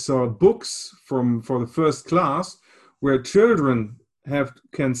saw books for the first class where children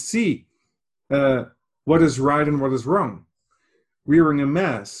can see what is right and what is wrong. Wearing a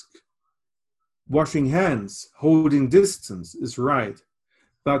mask, washing hands, holding distance is right,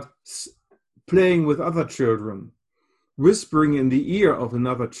 but playing with other children, whispering in the ear of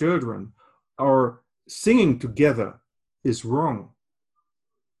another children, or singing together is wrong.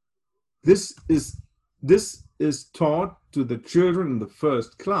 This is taught to the children in the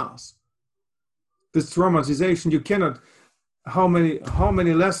first class. This traumatization, you cannot. How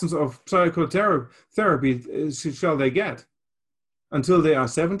many lessons of psychotherapy shall they get until they are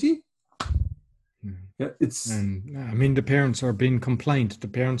 70? Mm-hmm. Yeah, it's. And I mean, the parents are being compliant. The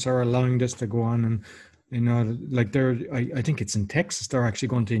parents are allowing this to go on, and like I think it's in Texas. They're actually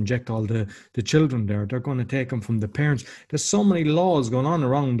going to inject all the children there. They're going to take them from the parents. There's so many laws going on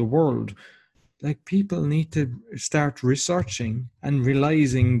around the world. Like, people need to start researching and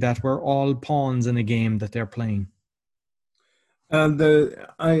realizing that we're all pawns in a game that they're playing. And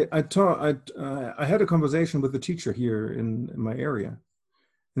I had a conversation with a teacher here in my area,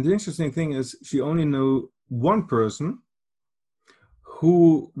 and the interesting thing is she only knew one person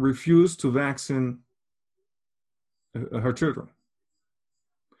who refused to vaccinate her children.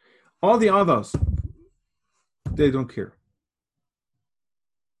 All the others, they don't care.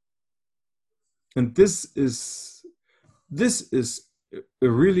 And this is a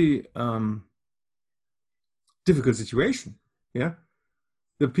really difficult situation. Yeah,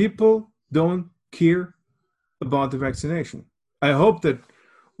 the people don't care about the vaccination. I hope that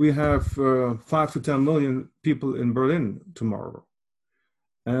we have 5 to 10 million people in Berlin tomorrow.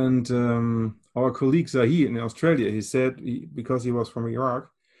 And our colleague Zahi in Australia, he said, because he was from Iraq,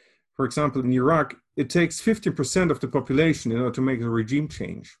 for example, in Iraq, it takes 50% of the population in order to make a regime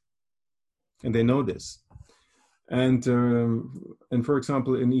change. And they know this. And for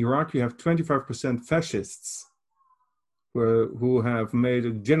example, in Iraq, you have 25% fascists who have made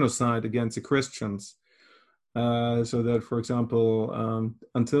a genocide against the Christians. So that, for example,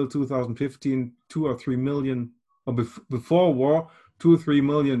 until 2015, 2 or 3 million, or before war, 2 or 3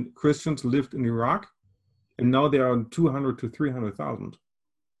 million Christians lived in Iraq, and now there are 200 to 300,000.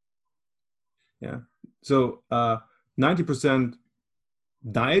 Yeah. So 90%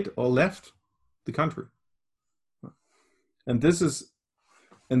 died or left the country. And this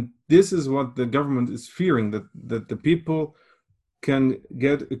is what the government is fearing, that the people can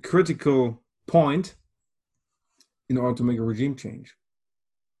get a critical point in order to make a regime change.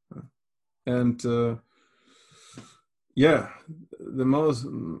 And we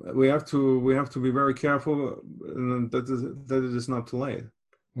have to be very careful that it is not too late.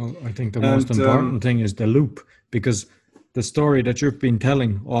 Well, I think the most important thing is the loop, because the story that you've been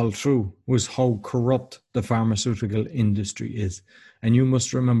telling all through was how corrupt the pharmaceutical industry is. And you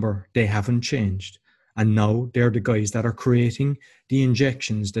must remember, they haven't changed. And now they're the guys that are creating the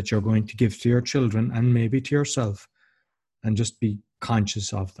injections that you're going to give to your children and maybe to yourself. And just be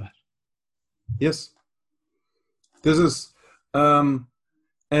conscious of that. Yes. This is, I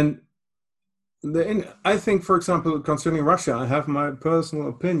think, for example, concerning Russia, I have my personal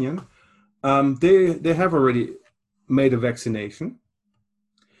opinion. They have already made a vaccination,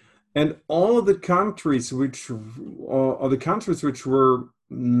 and all the countries which were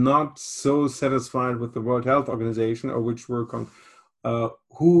not so satisfied with the World Health Organization, or which were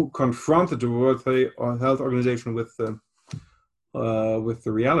who confronted the World Health Organization with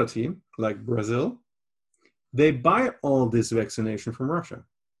the reality, like Brazil, they buy all this vaccination from Russia.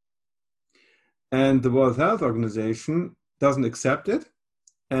 And the World Health Organization doesn't accept it.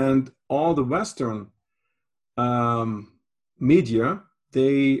 And all the Western media,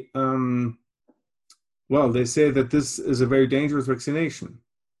 they say that this is a very dangerous vaccination.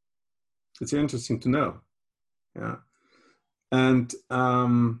 It's interesting to know. Yeah. And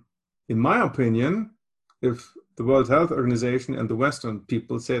in my opinion, if the World Health Organization and the Western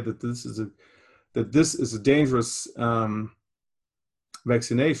people say that this is a dangerous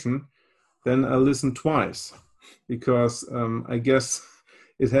vaccination, then I'll listen twice, because I guess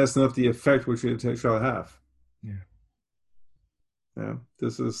it has not the effect which it shall have. Yeah. Yeah.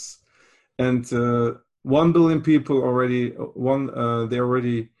 This is, and 1 billion people already. They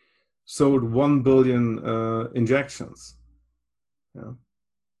already sold 1 billion injections. Yeah.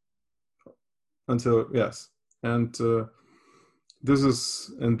 Until yes, and this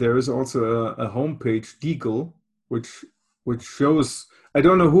is, and there is also a homepage, Deagle, which shows. I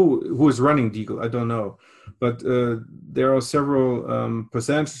don't know who is running Deagle. I don't know, but there are several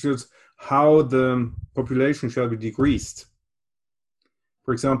percentages how the population shall be decreased.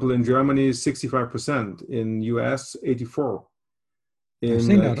 For example, in Germany, 65%. In US, 84%. I've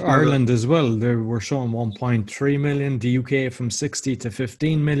seen that Ireland as well. They were showing 1.3 million. The UK from 60 to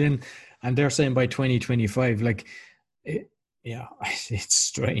 15 million, and they're saying by 2025. It's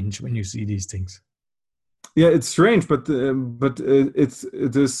strange when you see these things. Yeah, it's strange, but it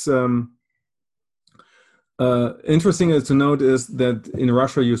is interesting to note is that in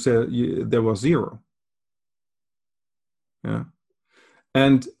Russia you said there was 0. Yeah,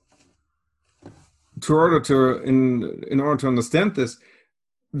 and in order to understand this,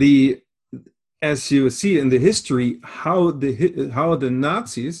 as you see in the history how the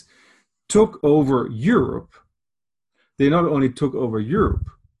Nazis took over Europe, they not only took over Europe,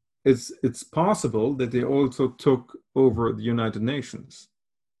 it's possible that they also took over the United Nations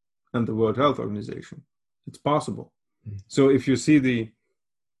and the World Health Organization. It's possible. So if you see the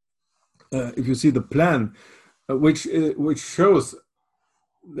plan, which shows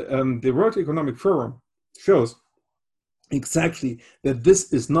the World Economic Forum shows exactly that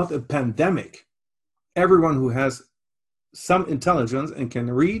this is not a pandemic. Everyone who has some intelligence and can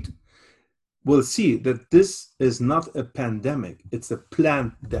read will see that this is not a pandemic, it's a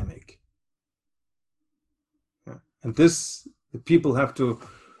plandemic. Yeah. And this, the people have to,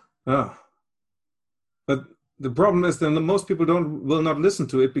 but the problem is that most people will not listen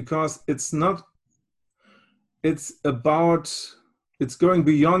to it, because it's going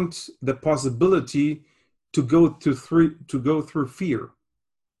beyond the possibility to go through fear.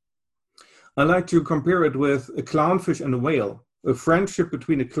 I like to compare it with a clownfish and a whale, a friendship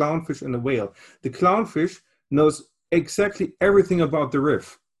between a clownfish and a whale. The clownfish knows exactly everything about the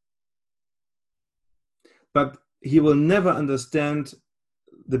reef, but he will never understand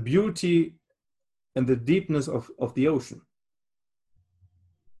the beauty and the deepness of the ocean.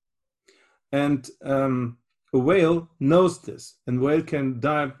 And a whale knows this, and whale can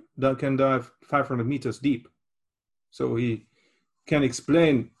dive 500 meters deep. So he can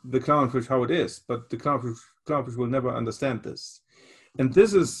explain the clownfish how it is, but the clownfish will never understand this. And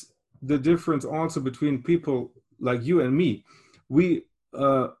this is the difference also between people like you and me. We,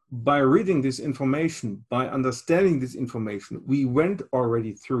 by reading this information, by understanding this information, we went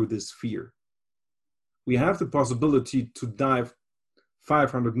already through this fear. We have the possibility to dive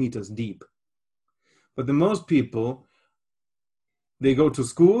 500 meters deep. But the most people, they go to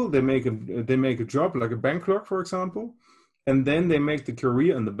school, they make a job like a bank clerk, for example, and then they make the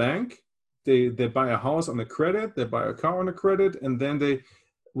career in the bank. They buy a house on a credit, they buy a car on a credit, and then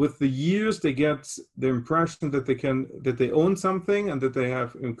with the years, they get the impression that they own something, and that they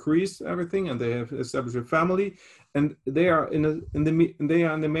have increased everything, and they have established a family, and they are in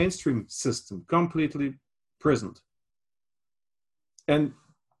the mainstream system, completely present. And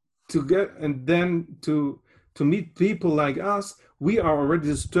to meet people like us, we are already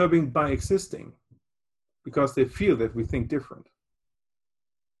disturbing by existing, because they feel that we think different.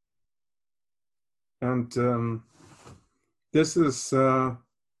 And this is,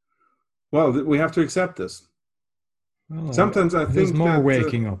 we have to accept this. Well, sometimes I think there's more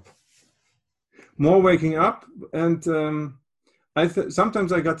waking up. More waking up, and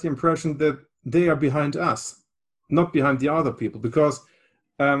sometimes I got the impression that they are behind us, not behind the other people, because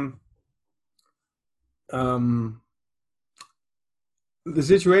the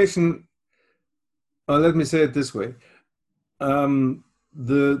situation, let me say it this way,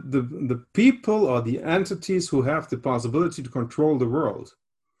 the people or the entities who have the possibility to control the world,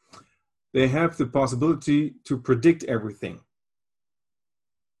 they have the possibility to predict everything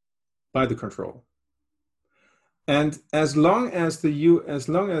by the control. And as long as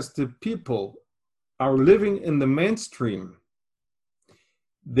the people are living in the mainstream,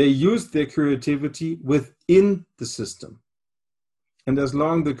 they use their creativity within the system. And as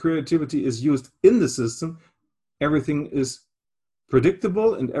long the creativity is used in the system, everything is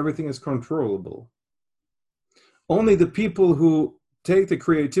predictable and everything is controllable. Only the people who take the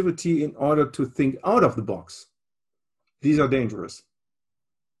creativity in order to think out of the box, these are dangerous.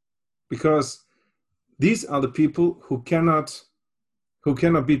 Because these are the people who cannot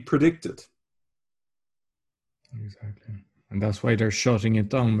be predicted. Exactly. And that's why they're shutting it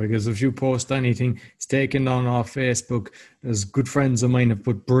down, because if you post anything, it's taken down off Facebook. There's good friends of mine have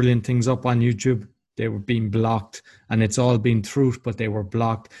put brilliant things up on YouTube. They were being blocked, and it's all been truth, but they were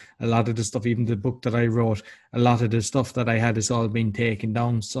blocked. A lot of the stuff, even the book that I wrote, a lot of the stuff that I had is all been taken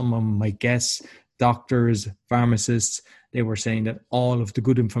down. Some of my guests, doctors, pharmacists, they were saying that all of the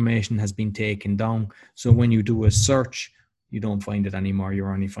good information has been taken down. So when you do a search, you don't find it anymore.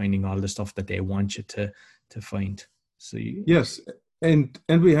 You're only finding all the stuff that they want you to find. So yes, and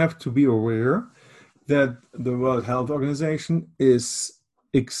we have to be aware that the World Health Organization is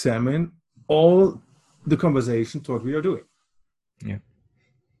examining all the conversations what we are doing. Yeah.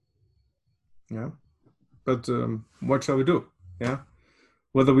 Yeah. But what shall we do? Yeah.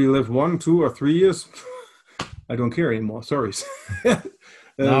 Whether we live 1, 2, or 3 years, I don't care anymore. Sorry.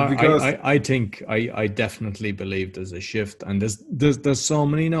 No, because I think I definitely believe there's a shift, and there's so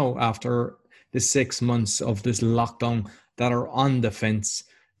many now after the 6 months of this lockdown that are on the fence,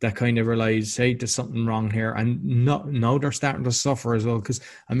 that kind of realize, hey, there's something wrong here. And now they're starting to suffer as well. Because,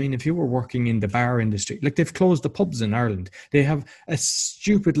 I mean, if you were working in the bar industry, like they've closed the pubs in Ireland. They have a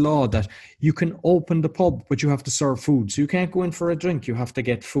stupid law that you can open the pub, but you have to serve food. So you can't go in for a drink. You have to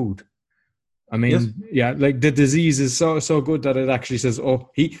get food. I mean, yeah, like the disease is so good that it actually says, "Oh,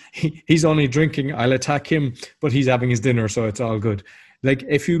 he's only drinking. I'll attack him, but he's having his dinner, so it's all good." Like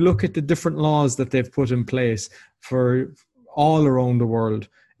if you look at the different laws that they've put in place for all around the world,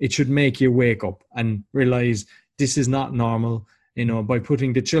 it should make you wake up and realize this is not normal. You know, by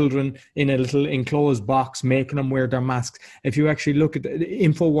putting the children in a little enclosed box, making them wear their masks. If you actually look at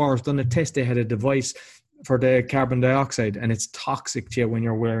InfoWars done a test, they had a device for the carbon dioxide, and it's toxic to you when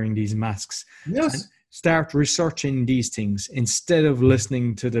you're wearing these masks. Yes. And start researching these things instead of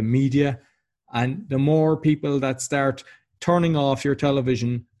listening to the media. And the more people that start turning off your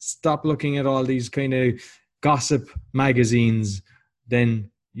television, stop looking at all these kind of gossip magazines, then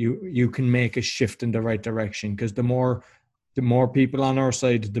you can make a shift in the right direction, because the more people on our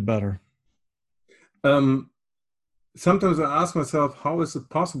side, the better. Sometimes I ask myself, how is it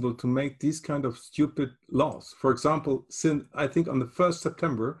possible to make these kind of stupid laws? For example, since I think on the 1st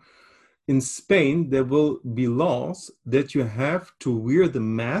September, in Spain, there will be laws that you have to wear the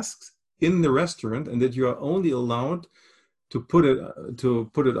masks in the restaurant, and that you are only allowed to put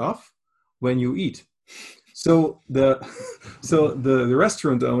it off when you eat. So the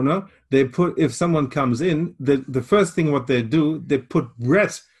restaurant owner, if someone comes in, the first thing what they do, they put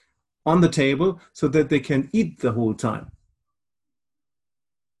bread on the table so that they can eat the whole time.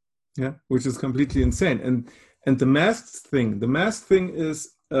 Yeah, which is completely insane. And the mask thing is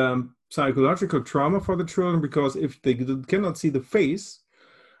psychological trauma for the children, because if they cannot see the face,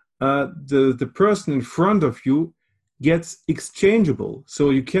 the person in front of you gets exchangeable, so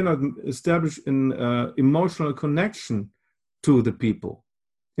you cannot establish an emotional connection to the people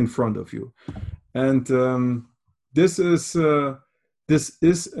in front of you. And this is a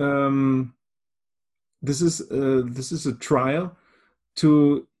trial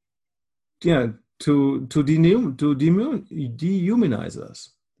to dehumanize us.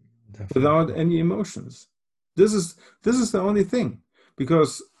 Definitely. Without any emotions. This is the only thing,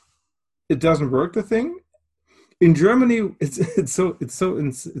 because it doesn't work. The thing in Germany, it's so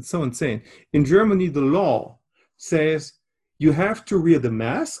insane. In Germany, the law says you have to wear the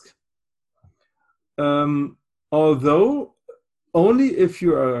mask, although only if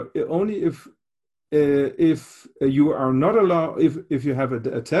you are not allowed, if you have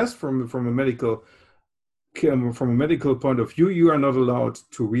a test from a medical point of view, you are not allowed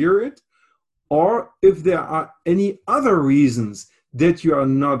to wear it, or if there are any other reasons that you are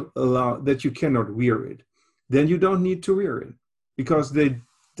not allowed, that you cannot wear it, then you don't need to wear it, because they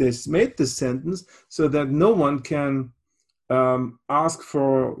made this sentence so that no one can ask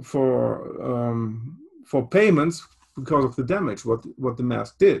for payments because of the damage what the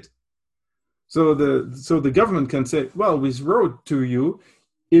mask did. So the government can say, well, we wrote to you,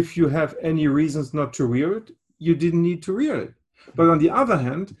 if you have any reasons not to wear it, you didn't need to wear it. But on the other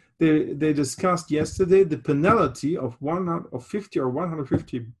hand, they discussed yesterday the penalty of 50 or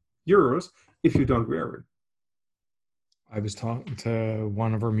 150 euros if you don't wear it. I was talking to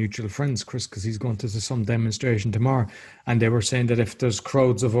one of our mutual friends, Chris, because he's going to some demonstration tomorrow, and they were saying that if there's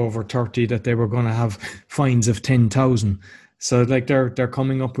crowds of over 30, that they were going to have fines of 10,000. So like they're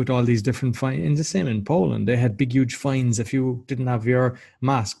coming up with all these different fines. And the same in Poland, they had big, huge fines if you didn't have your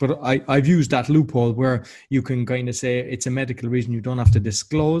mask. But I've used that loophole where you can kind of say it's a medical reason, you don't have to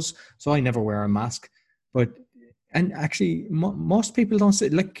disclose. So I never wear a mask. And actually, most people don't say,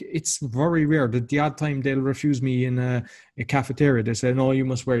 like, it's very rare that the odd time they'll refuse me in a cafeteria. They say, no, you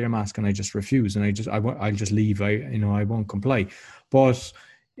must wear your mask. And I just refuse. And I'll just leave. I won't comply. But,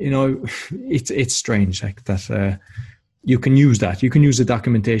 it's strange like that. You can use that. You can use the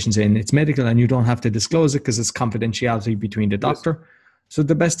documentation saying it's medical and you don't have to disclose it because it's confidentiality between the doctor. Yes. So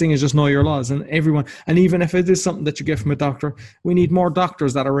the best thing is just know your laws, and everyone. And even if it is something that you get from a doctor, we need more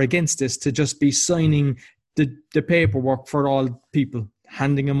doctors that are against this to just be signing the paperwork for all people,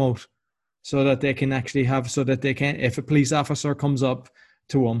 handing them out, so that they can actually if a police officer comes up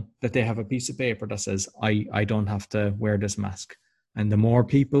to them, that they have a piece of paper that says, I don't have to wear this mask. And the more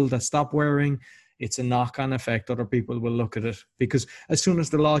people that stop wearing, it's a knock-on effect. Other people will look at it, because as soon as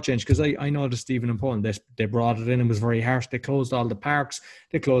the law changed, because I noticed even in Poland, they brought it in and was very harsh. They closed all the parks,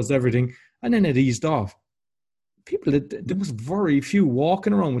 they closed everything, and then it eased off. There was very few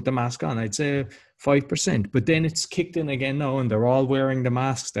walking around with the mask on. I'd say 5%, but then it's kicked in again now, and they're all wearing the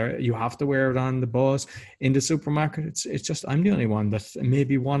masks. You have to wear it on the bus, in the supermarket. It's just, I'm the only one, that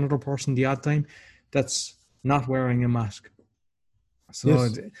maybe one other person the odd time, that's not wearing a mask. So,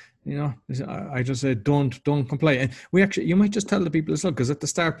 yes. You know, I just said, don't comply. And you might just tell the people as well, because at the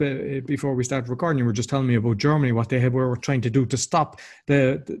start, before we started recording, you were just telling me about Germany, what they were trying to do to stop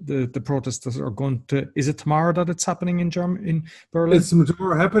the protests that are going to. Is it tomorrow that it's happening in Germany, in Berlin? It's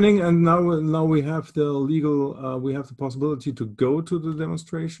tomorrow happening, and now we have the legal, we have the possibility to go to the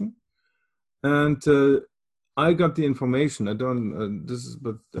demonstration, and I got the information. I don't.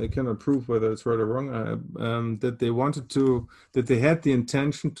 But I cannot prove whether it's right or wrong. That they had the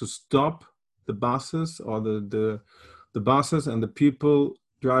intention to stop the buses or the buses and the people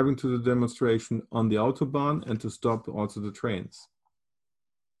driving to the demonstration on the autobahn, and to stop also the trains.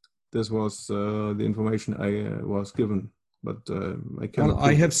 This was the information I was given. But I cannot. Well,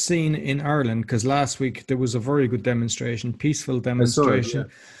 I have seen in Ireland, because last week there was a very good demonstration, peaceful demonstration.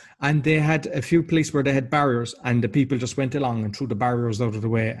 And they had a few places where they had barriers, and the people just went along and threw the barriers out of the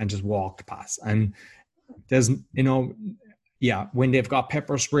way and just walked past. And there's, you know, when they've got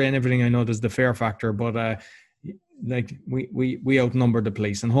pepper spray and everything, I know there's the fear factor, but like we outnumber the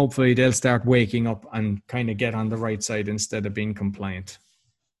police, and hopefully they'll start waking up and kind of get on the right side instead of being compliant.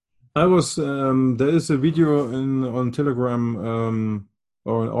 I was there is a video on Telegram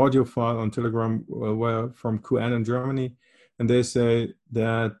or an audio file on Telegram where from QAnon in Germany. And they say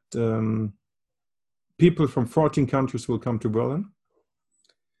that people from 14 countries will come to Berlin.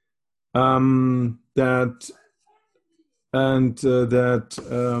 That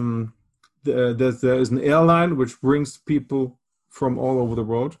there is an airline which brings people from all over the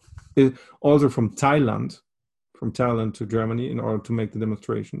world, also from Thailand to Germany, in order to make the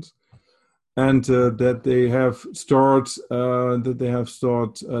demonstrations, and that they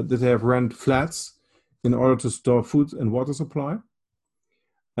have rent flats in order to store food and water supply,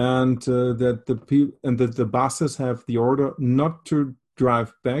 and that the buses have the order not to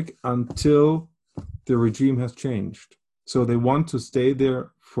drive back until the regime has changed. So they want to stay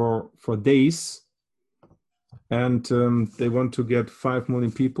there for days, and they want to get 5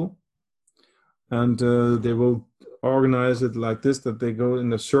 million people, and they will organize it like this: that they go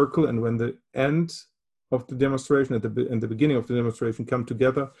in a circle, and when the end of the demonstration, at the beginning of the demonstration, come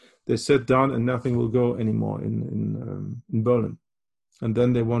together, they sit down, and nothing will go anymore in Berlin. And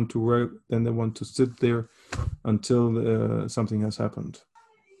then they want to sit there until something has happened.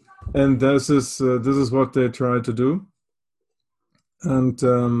 And this is what they try to do. And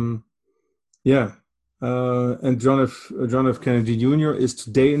and John F. Kennedy Jr. is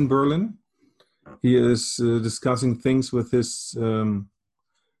today in Berlin. He is discussing things with his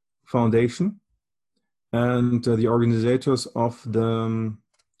foundation. And the organizers of the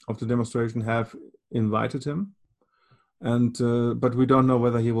demonstration have invited him, and but we don't know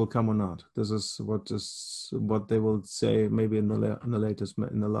whether he will come or not. This is what they will say, maybe in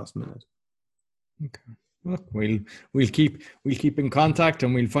the last minute. Okay. Look, we'll keep in contact,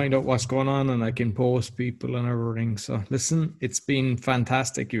 and we'll find out what's going on, and I can post people and everything. So listen, it's been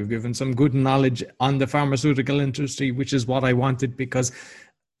fantastic. You've given some good knowledge on the pharmaceutical industry, which is what I wanted, because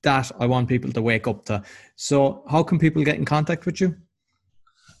that I want people to wake up to. So how can people get in contact with you?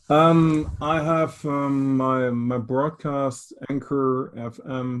 I have my broadcast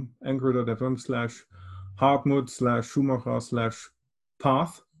anchor.fm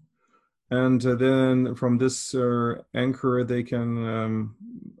 /Hartmut/Schumacher/Path. And then from this anchor, they can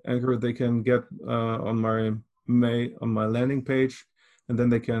get on my landing page, and then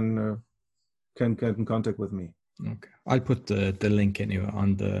they can get in contact with me. Okay, I'll put the link anyway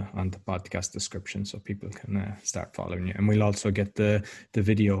on the podcast description, so people can start following you. And we'll also get the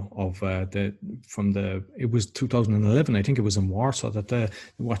video of it was 2011, I think it was in Warsaw, that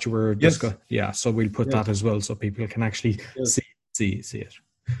what you were discussing. Yeah, so we'll put that as well, so people can actually see it.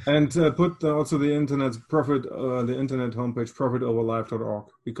 And put also the internet homepage, profitoverlife.org,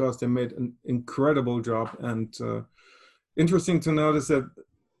 because they made an incredible job. And interesting to notice that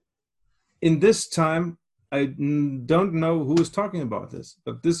in this time, I don't know who is talking about this,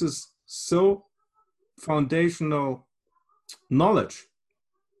 but this is so foundational knowledge.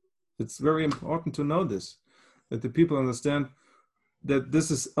 It's very important to know this, that the people understand that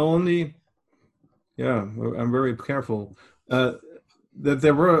this is only, I'm very careful, that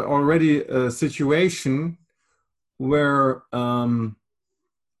there were already a situation where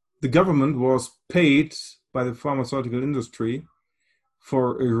the government was paid by the pharmaceutical industry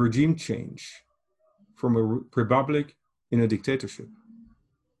for a regime change from a republic in a dictatorship.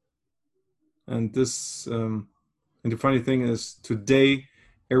 And this, and the funny thing is, today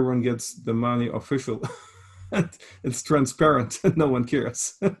everyone gets the money official. And it's transparent and no one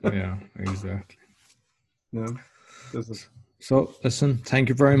cares. Yeah, exactly. Yeah, this is. So listen, thank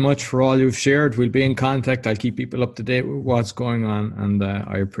you very much for all you've shared. We'll be in contact. I'll keep people up to date with what's going on, and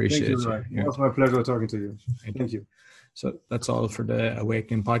I appreciate you. Thank you. It was my pleasure talking to you. Thank you. So that's all for the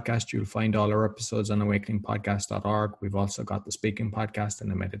Awakening Podcast. You'll find all our episodes on awakeningpodcast.org. We've also got the speaking podcast and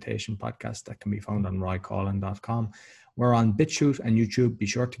the meditation podcast that can be found on roycollin.com. We're on BitChute and YouTube. Be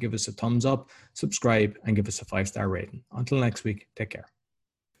sure to give us a thumbs up, subscribe, and give us a 5-star rating. Until next week, take care.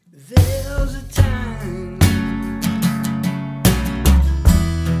 There's a time